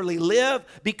shall surely live,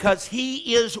 because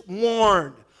he is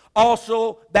warned.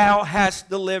 Also thou hast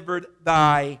delivered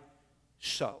thy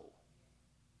soul.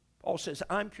 Paul says,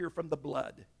 I'm pure from the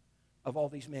blood of all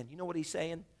these men. You know what he's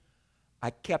saying? I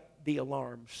kept the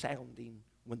alarm sounding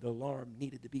when the alarm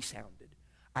needed to be sounded.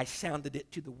 I sounded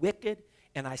it to the wicked,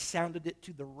 and I sounded it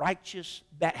to the righteous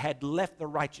that had left the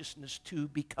righteousness to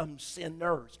become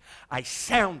sinners. I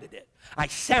sounded it. I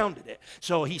sounded it.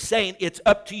 So he's saying it's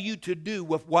up to you to do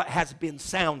with what has been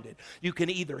sounded. You can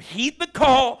either heed the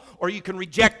call or you can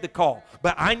reject the call.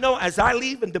 But I know as I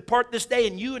leave and depart this day,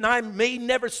 and you and I may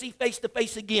never see face to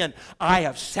face again, I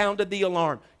have sounded the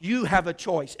alarm. You have a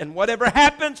choice. And whatever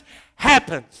happens,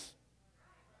 happens.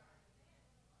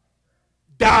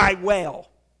 Die well.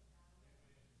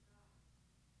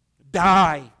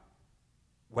 Die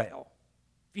well.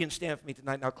 If you can stand for me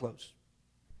tonight, and I'll close.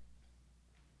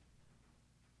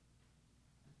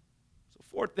 So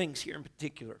 4 things here in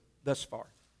particular thus far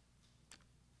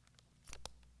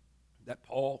that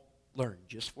Paul learned,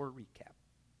 just for a recap.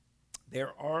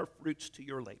 There are fruits to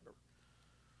your labor.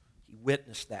 He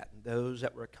witnessed that in those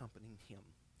that were accompanying him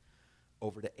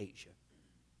over to Asia.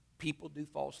 People do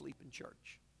fall asleep in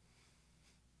church.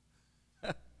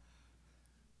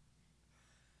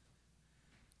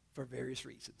 For various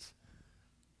reasons.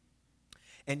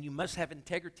 And you must have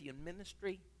integrity in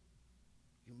ministry.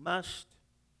 You must.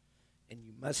 And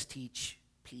you must teach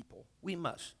people. We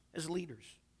must, as leaders,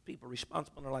 people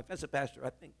responsible in our life. As a pastor,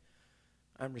 I think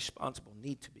I'm responsible,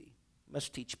 need to be.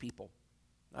 Must teach people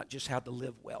not just how to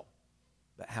live well,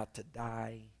 but how to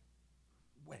die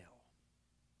well.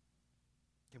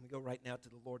 Can we go right now to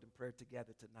the Lord in prayer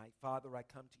together tonight? Father, I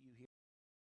come to you here.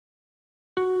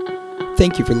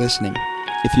 Thank you for listening.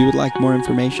 If you would like more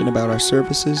information about our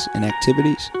services and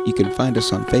activities, you can find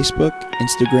us on Facebook,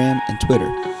 Instagram, and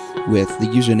Twitter with the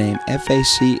username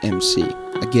FACMC.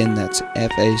 Again, that's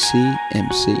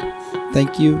FACMC.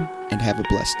 Thank you, and have a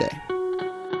blessed day.